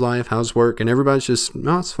 How's life? How's work? And everybody's just,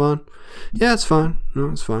 no, it's fun. Yeah, it's fun. No,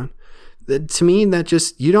 it's fun. To me, that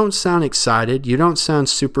just, you don't sound excited. You don't sound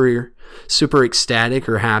super ecstatic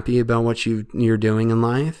or happy about what you're doing in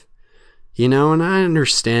life. And I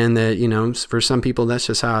understand that, for some people that's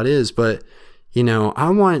just how it is. But, I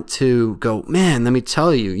want to go, man, let me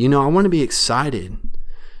tell you, I want to be excited.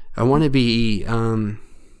 I want to be, I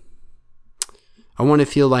want to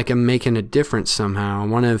feel like I'm making a difference somehow. I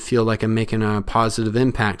want to feel like I'm making a positive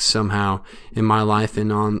impact somehow in my life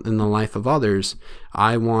and in the life of others.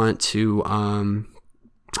 I want to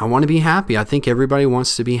be happy. I think everybody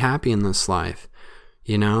wants to be happy in this life.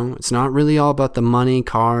 It's not really all about the money,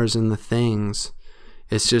 cars, and the things.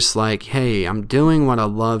 It's just like, hey, I'm doing what I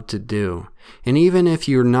love to do. And even if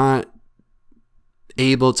you're not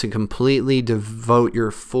able to completely devote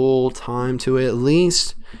your full time to it, at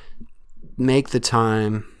least make the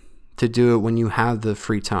time to do it when you have the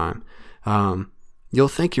free time. You'll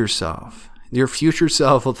thank yourself. Your future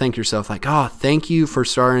self will thank yourself like, oh, thank you for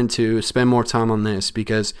starting to spend more time on this,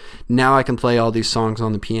 because now I can play all these songs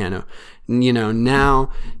on the piano. Now,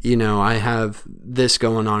 I have this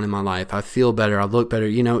going on in my life. I feel better. I look better.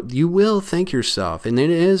 You will thank yourself, and it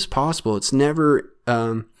is possible. It's never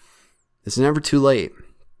too late.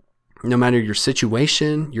 No matter your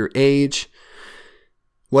situation, your age,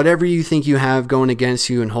 whatever you think you have going against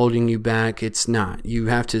you and holding you back, it's not. You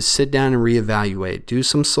have to sit down and reevaluate, do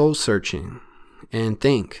some soul searching, and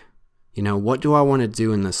think, what do I want to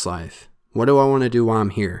do in this life? What do I want to do while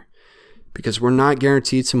I'm here? Because we're not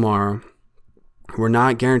guaranteed tomorrow. We're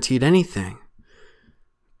not guaranteed anything.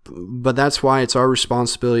 But that's why it's our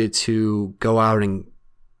responsibility to go out and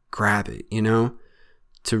grab it,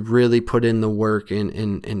 to really put in the work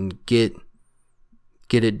and get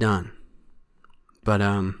it done. But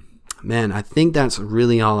man, I think that's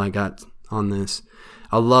really all I got on this.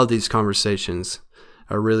 I love these conversations.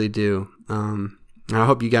 I really do. And I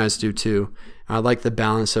hope you guys do too. I like the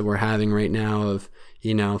balance that we're having right now of,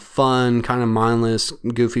 fun, kind of mindless,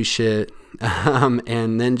 goofy shit,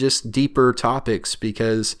 and then just deeper topics,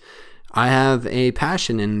 because I have a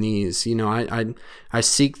passion in these. I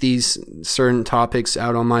seek these certain topics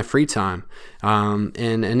out on my free time.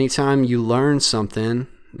 And anytime you learn something,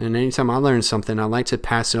 and anytime I learn something, I like to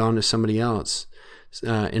pass it on to somebody else.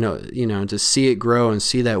 To see it grow and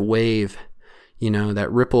see that wave, that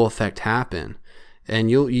ripple effect happen. And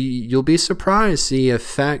you'll be surprised the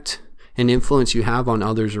effect and influence you have on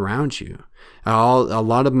others around you. A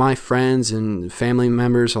lot of my friends and family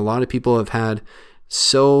members, a lot of people have had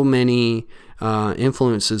so many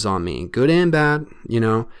influences on me, good and bad,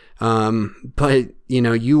 but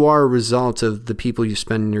you are a result of the people you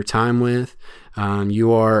spend your time with.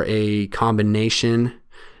 You are a combination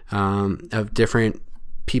of different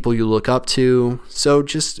people you look up to. So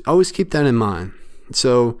just always keep that in mind.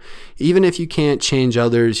 So even if you can't change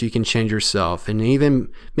others, you can change yourself. And even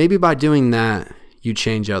maybe by doing that, you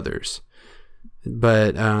change others.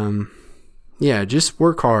 But just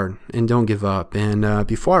work hard and don't give up. And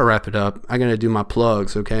before I wrap it up, I got to do my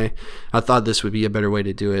plugs, okay? I thought this would be a better way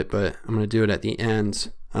to do it, but I'm going to do it at the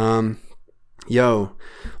end. Wonder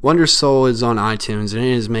Soul is on iTunes, and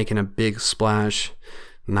it is making a big splash.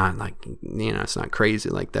 Not like, it's not crazy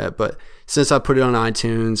like that, but since I put it on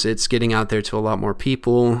iTunes, it's getting out there to a lot more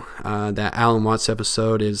people. That Alan Watts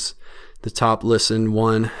episode is the top listened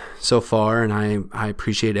one so far, and I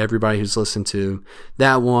appreciate everybody who's listened to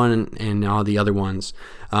that one and all the other ones.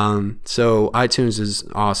 So iTunes is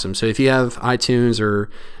awesome. So if you have iTunes or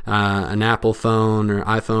an Apple phone or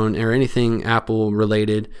iPhone or anything Apple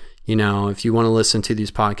related, if you want to listen to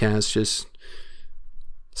these podcasts, just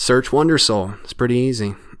search Wonder Soul. It's pretty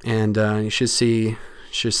easy, and you should see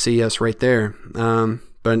us right there.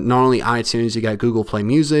 But not only iTunes, you got Google Play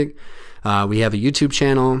Music. We have a YouTube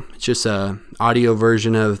channel. It's just a audio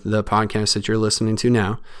version of the podcast that you're listening to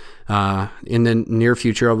now. In the near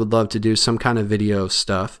future, I would love to do some kind of video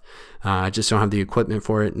stuff. I just don't have the equipment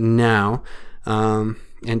for it now.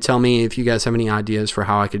 And tell me if you guys have any ideas for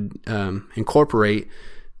how I could incorporate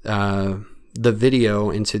the video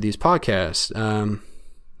into these podcasts.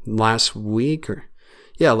 Last week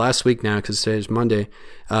now, because today's Monday,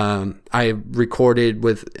 I recorded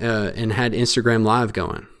with and had Instagram Live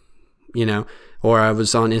going, or I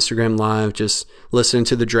was on Instagram Live just listening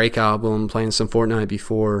to the Drake album, playing some Fortnite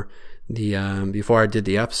before I did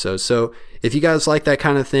the episode. So if you guys like that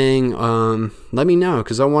kind of thing, let me know,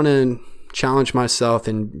 because I want to challenge myself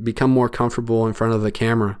and become more comfortable in front of the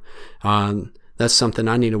camera. That's something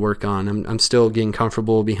I need to work on. I'm still getting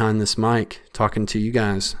comfortable behind this mic talking to you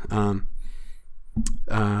guys.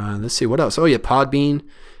 Let's see what else. Oh yeah, Podbean.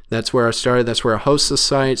 That's where I started. That's where I host the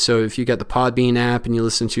site. So if you got the Podbean app and you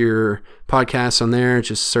listen to your podcasts on there,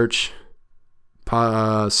 just search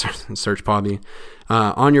Podbean.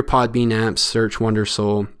 On your Podbean app, search Wonder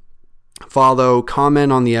Soul. Follow,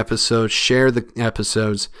 comment on the episodes, share the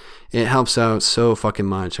episodes. It helps out so fucking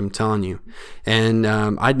much, I'm telling you. And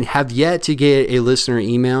I have yet to get a listener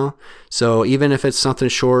email. So even if it's something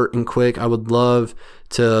short and quick, I would love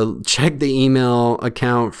to check the email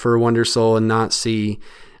account for Wonder Soul and not see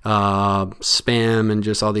spam and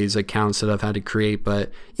just all these accounts that I've had to create.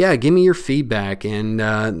 But yeah, give me your feedback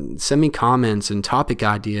and send me comments and topic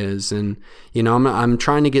ideas. And I'm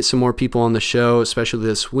trying to get some more people on the show, especially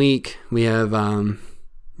this week. We have the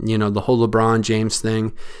whole LeBron James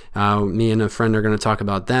thing. Me and a friend are going to talk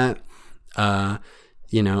about that.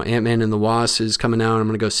 Ant-Man and the Wasp is coming out. I'm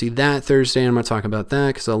going to go see that Thursday. I'm going to talk about that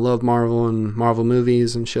because I love Marvel and Marvel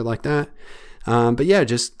movies and shit like that. But yeah,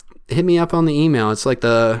 just hit me up on the email. It's like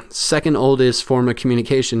the second oldest form of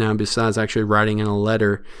communication now, besides actually writing in a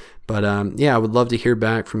letter. But I would love to hear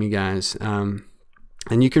back from you guys. And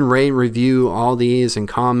you can rate and review all these and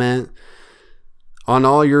comment on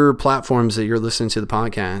all your platforms that you're listening to the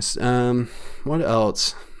podcast. What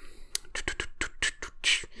else?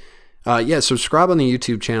 Subscribe on the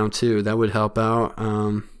YouTube channel too. That would help out.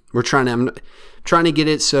 I'm trying to get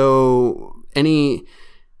it so any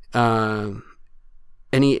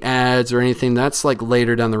ads or anything that's like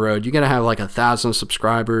later down the road, you gotta have like 1,000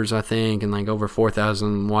 subscribers, I think, and like over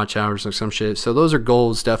 4,000 watch hours or some shit. So those are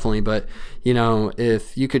goals definitely. But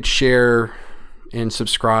if you could share and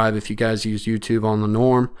subscribe, if you guys use YouTube on the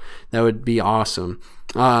norm, that would be awesome.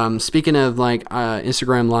 Speaking of like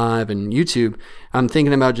Instagram Live and YouTube, I'm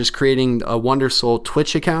thinking about just creating a Wonder Soul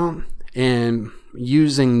Twitch account and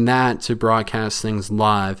using that to broadcast things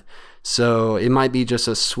live. So it might be just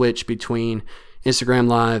a switch between Instagram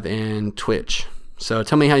Live, and Twitch. So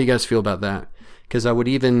tell me how you guys feel about that, because I would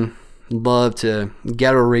even love to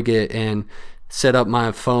ghetto rig it and set up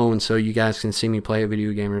my phone so you guys can see me play a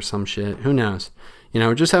video game or some shit. Who knows?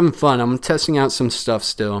 We're just having fun. I'm testing out some stuff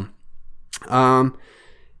still. The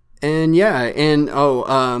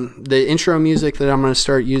intro music that I'm going to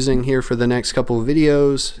start using here for the next couple of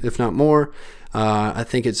videos, if not more, I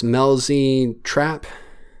think it's Melzy Trap.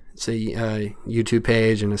 It's a YouTube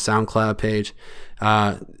page and a SoundCloud page.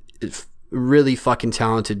 Really fucking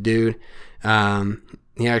talented dude.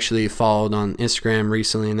 He actually followed on Instagram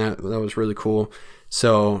recently, and that was really cool.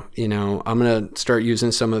 So, I'm going to start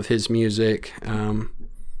using some of his music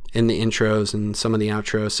in the intros and some of the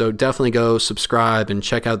outros. So definitely go subscribe and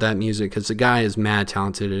check out that music, because the guy is mad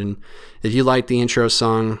talented. And if you like the intro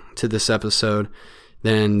song to this episode,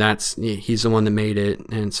 then he's the one that made it,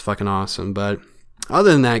 and it's fucking awesome. But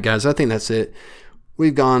other than that, guys, I think that's it.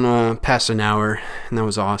 We've gone past an hour, and that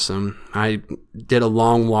was awesome. I did a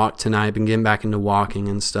long walk tonight. Been getting back into walking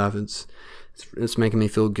and stuff. It's making me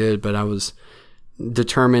feel good, but I was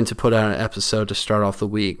determined to put out an episode to start off the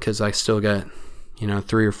week, because I still got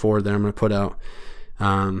 3 or 4 that I'm going to put out.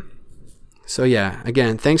 So yeah,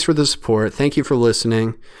 again, thanks for the support. Thank you for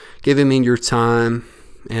listening, giving me your time,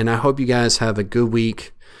 and I hope you guys have a good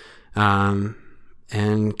week, and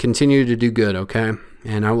continue to do good, okay?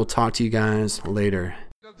 And I will talk to you guys later.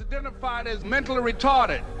 Identified as mentally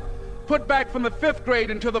retarded, put back from the 5th grade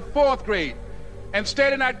into the 4th grade, and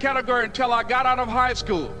stayed in that category until I got out of high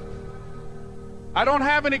school. I don't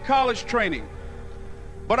have any college training,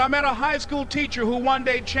 but I met a high school teacher who one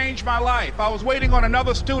day changed my life. I was waiting on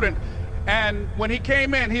another student, and when he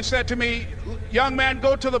came in, he said to me, "Young man,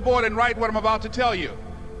 go to the board and write what I'm about to tell you."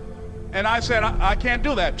 And I said, I can't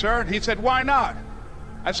do that, sir. He said, "Why not?"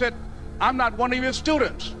 I said, "I'm not one of your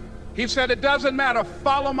students." He said, "It doesn't matter.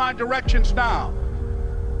 Follow my directions now."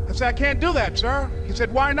 I said, "I can't do that, sir." He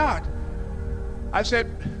said, "Why not?" I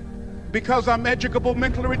said, "Because I'm educable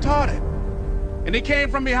mentally retarded." And he came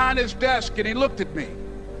from behind his desk and he looked at me.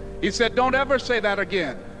 He said, "Don't ever say that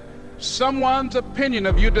again. Someone's opinion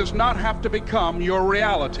of you does not have to become your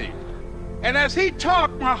reality." And as he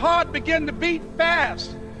talked, my heart began to beat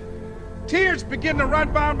fast. Tears began to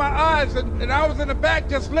run down my eyes, and I was in the back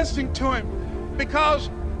just listening to him, because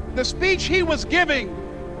the speech he was giving,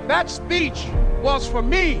 that speech was for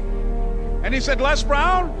me. And he said, "Les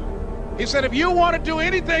Brown," he said, "if you want to do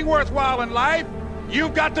anything worthwhile in life,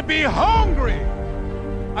 you've got to be hungry."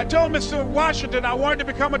 I told Mr. Washington I wanted to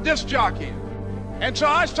become a disc jockey. And so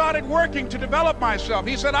I started working to develop myself.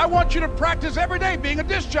 He said, "I want you to practice every day being a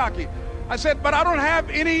disc jockey." I said, "But I don't have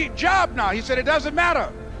any job now." He said, "It doesn't matter."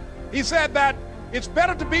 He said that it's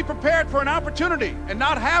better to be prepared for an opportunity and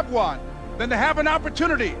not have one than to have an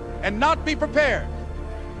opportunity and not be prepared.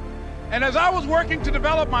 And as I was working to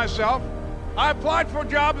develop myself, I applied for a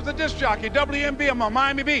job as a disc jockey, WMB, on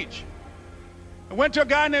Miami Beach. I went to a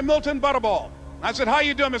guy named Milton Butterball. I said, "How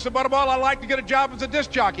you doing, Mr. Butterball? I'd like to get a job as a disc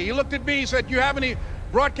jockey." He looked at me, he said, "You have any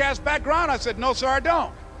broadcast background?" I said, "No, sir, I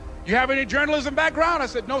don't." "You have any journalism background?" I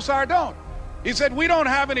said, "No, sir, I don't." He said, "We don't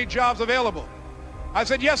have any jobs available." I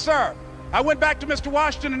said, "Yes, sir." I went back to Mr.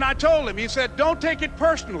 Washington and I told him. He said, "Don't take it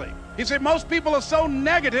personally." He said, "Most people are so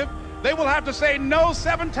negative, they will have to say no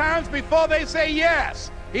 7 times before they say yes."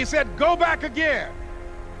 He said, "Go back again."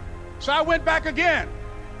 So I went back again.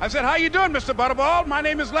 I said, "How you doing, Mr. Butterball? My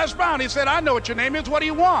name is Les Brown." He said, "I know what your name is. What do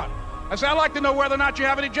you want?" I said, "I'd like to know whether or not you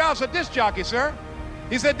have any jobs as a disc jockey, sir."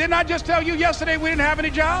 He said, "Didn't I just tell you yesterday we didn't have any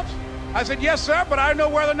jobs?" I said, "Yes, sir, but I know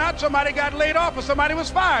whether or not somebody got laid off or somebody was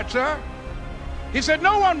fired, sir." He said,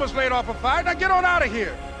 "No one was laid off or fired. Now get on out of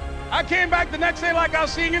here." I came back the next day like I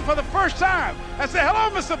was seeing him for the first time. I said, "Hello,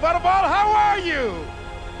 Mr. Butterball, how are you?"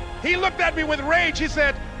 He looked at me with rage. He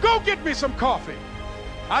said, "Go get me some coffee."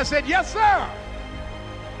 I said, "Yes, sir."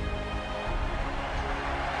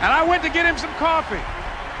 And I went to get him some coffee.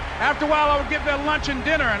 After a while, I would get their lunch and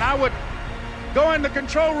dinner, and I would go in the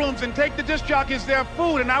control rooms and take the disc jockeys their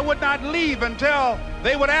food, and I would not leave until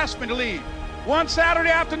they would ask me to leave. One Saturday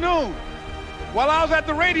afternoon, while I was at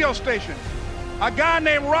the radio station, a guy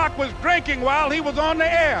named Rock was drinking while he was on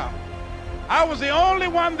the air. I was the only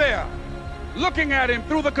one there, looking at him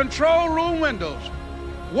through the control room windows,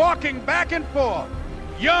 walking back and forth,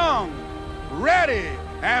 young, ready,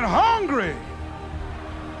 and hungry.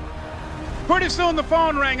 Pretty soon the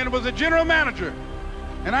phone rang, and it was the general manager.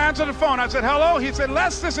 And I answered the phone. I said, "Hello?" He said,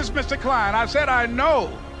 "Les, this is Mr. Klein." I said, "I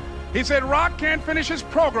know." He said, "Rock can't finish his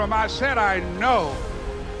program." I said, "I know."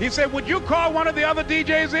 He said, "Would you call one of the other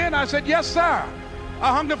DJs in?" I said, "Yes, sir." I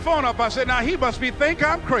hung the phone up. I said, "Now he must think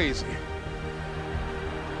I'm crazy."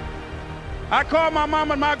 I called my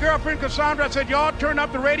mom and my girlfriend Cassandra. I said, y'all turn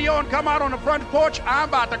up the radio and come out on the front porch. I'm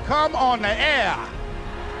about to come on the air.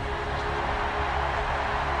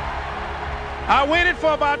 I waited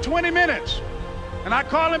for about 20 minutes, and I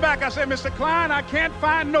called him back. I said, Mr. Klein, I can't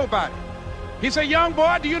find nobody. He said, young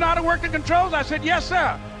boy, do you know how to work the controls? I said, yes,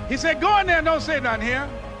 sir. He said, go in there and don't say nothing here.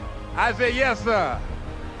 I said, yes, sir.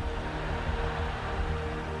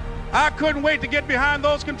 I couldn't wait to get behind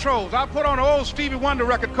those controls. I put on an old Stevie Wonder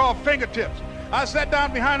record called Fingertips. I sat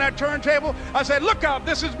down behind that turntable. I said, look out,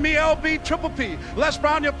 this is me, LB Triple P. Les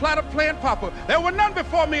Brown, your platter playing papa. There were none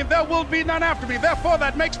before me and there will be none after me. Therefore,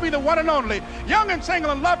 that makes me the one and only. Young and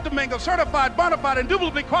single and love to mingle, certified, bona fide,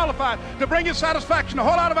 indubitably qualified to bring you satisfaction, a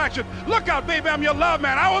whole lot of action. Look out, baby, I'm your love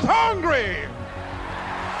man. I was hungry.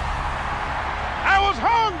 I was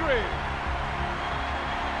hungry.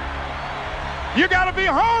 You gotta be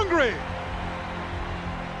hungry.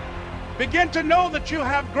 Begin to know that you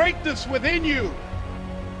have greatness within you.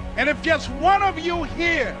 And if just one of you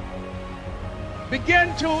here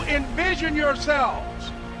begin to envision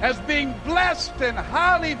yourselves as being blessed and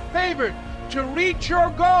highly favored to reach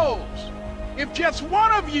your goals, if just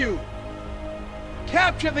one of you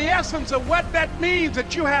capture the essence of what that means,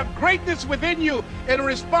 that you have greatness within you and a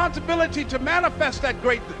responsibility to manifest that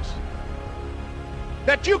greatness,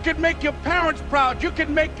 that you can make your parents proud, you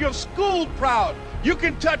can make your school proud, you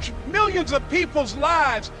can touch millions of people's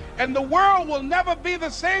lives, and the world will never be the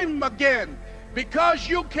same again because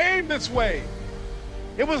you came this way.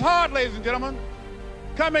 It was hard, ladies and gentlemen,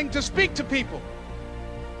 coming to speak to people.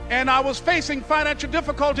 And I was facing financial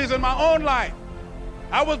difficulties in my own life.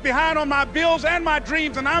 I was behind on my bills and my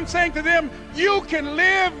dreams, and I'm saying to them, you can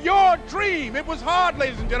live your dream. It was hard,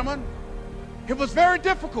 ladies and gentlemen. It was very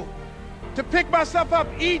difficult to pick myself up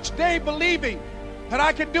each day believing that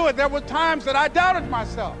I could do it. There were times that I doubted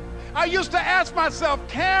myself. I used to ask myself,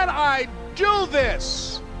 can I do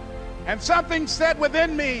this? And something said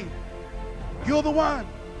within me, you're the one.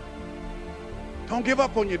 Don't give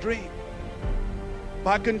up on your dream.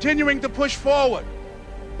 By continuing to push forward,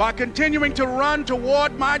 by continuing to run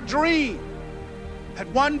toward my dream, that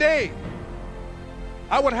one day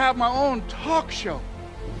I would have my own talk show.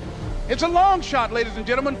 It's a long shot, ladies and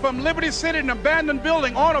gentlemen, from Liberty City, an abandoned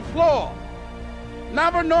building on a floor,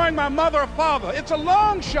 never knowing my mother or father. It's a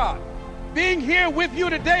long shot. Being here with you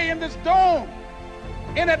today in this dome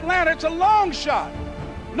in Atlanta, it's a long shot.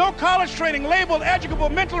 No college training, labeled educable,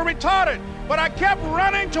 mentally retarded, but I kept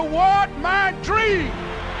running toward my dream.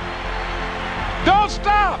 Don't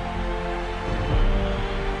stop.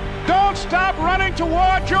 Don't stop running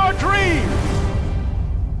toward your dream.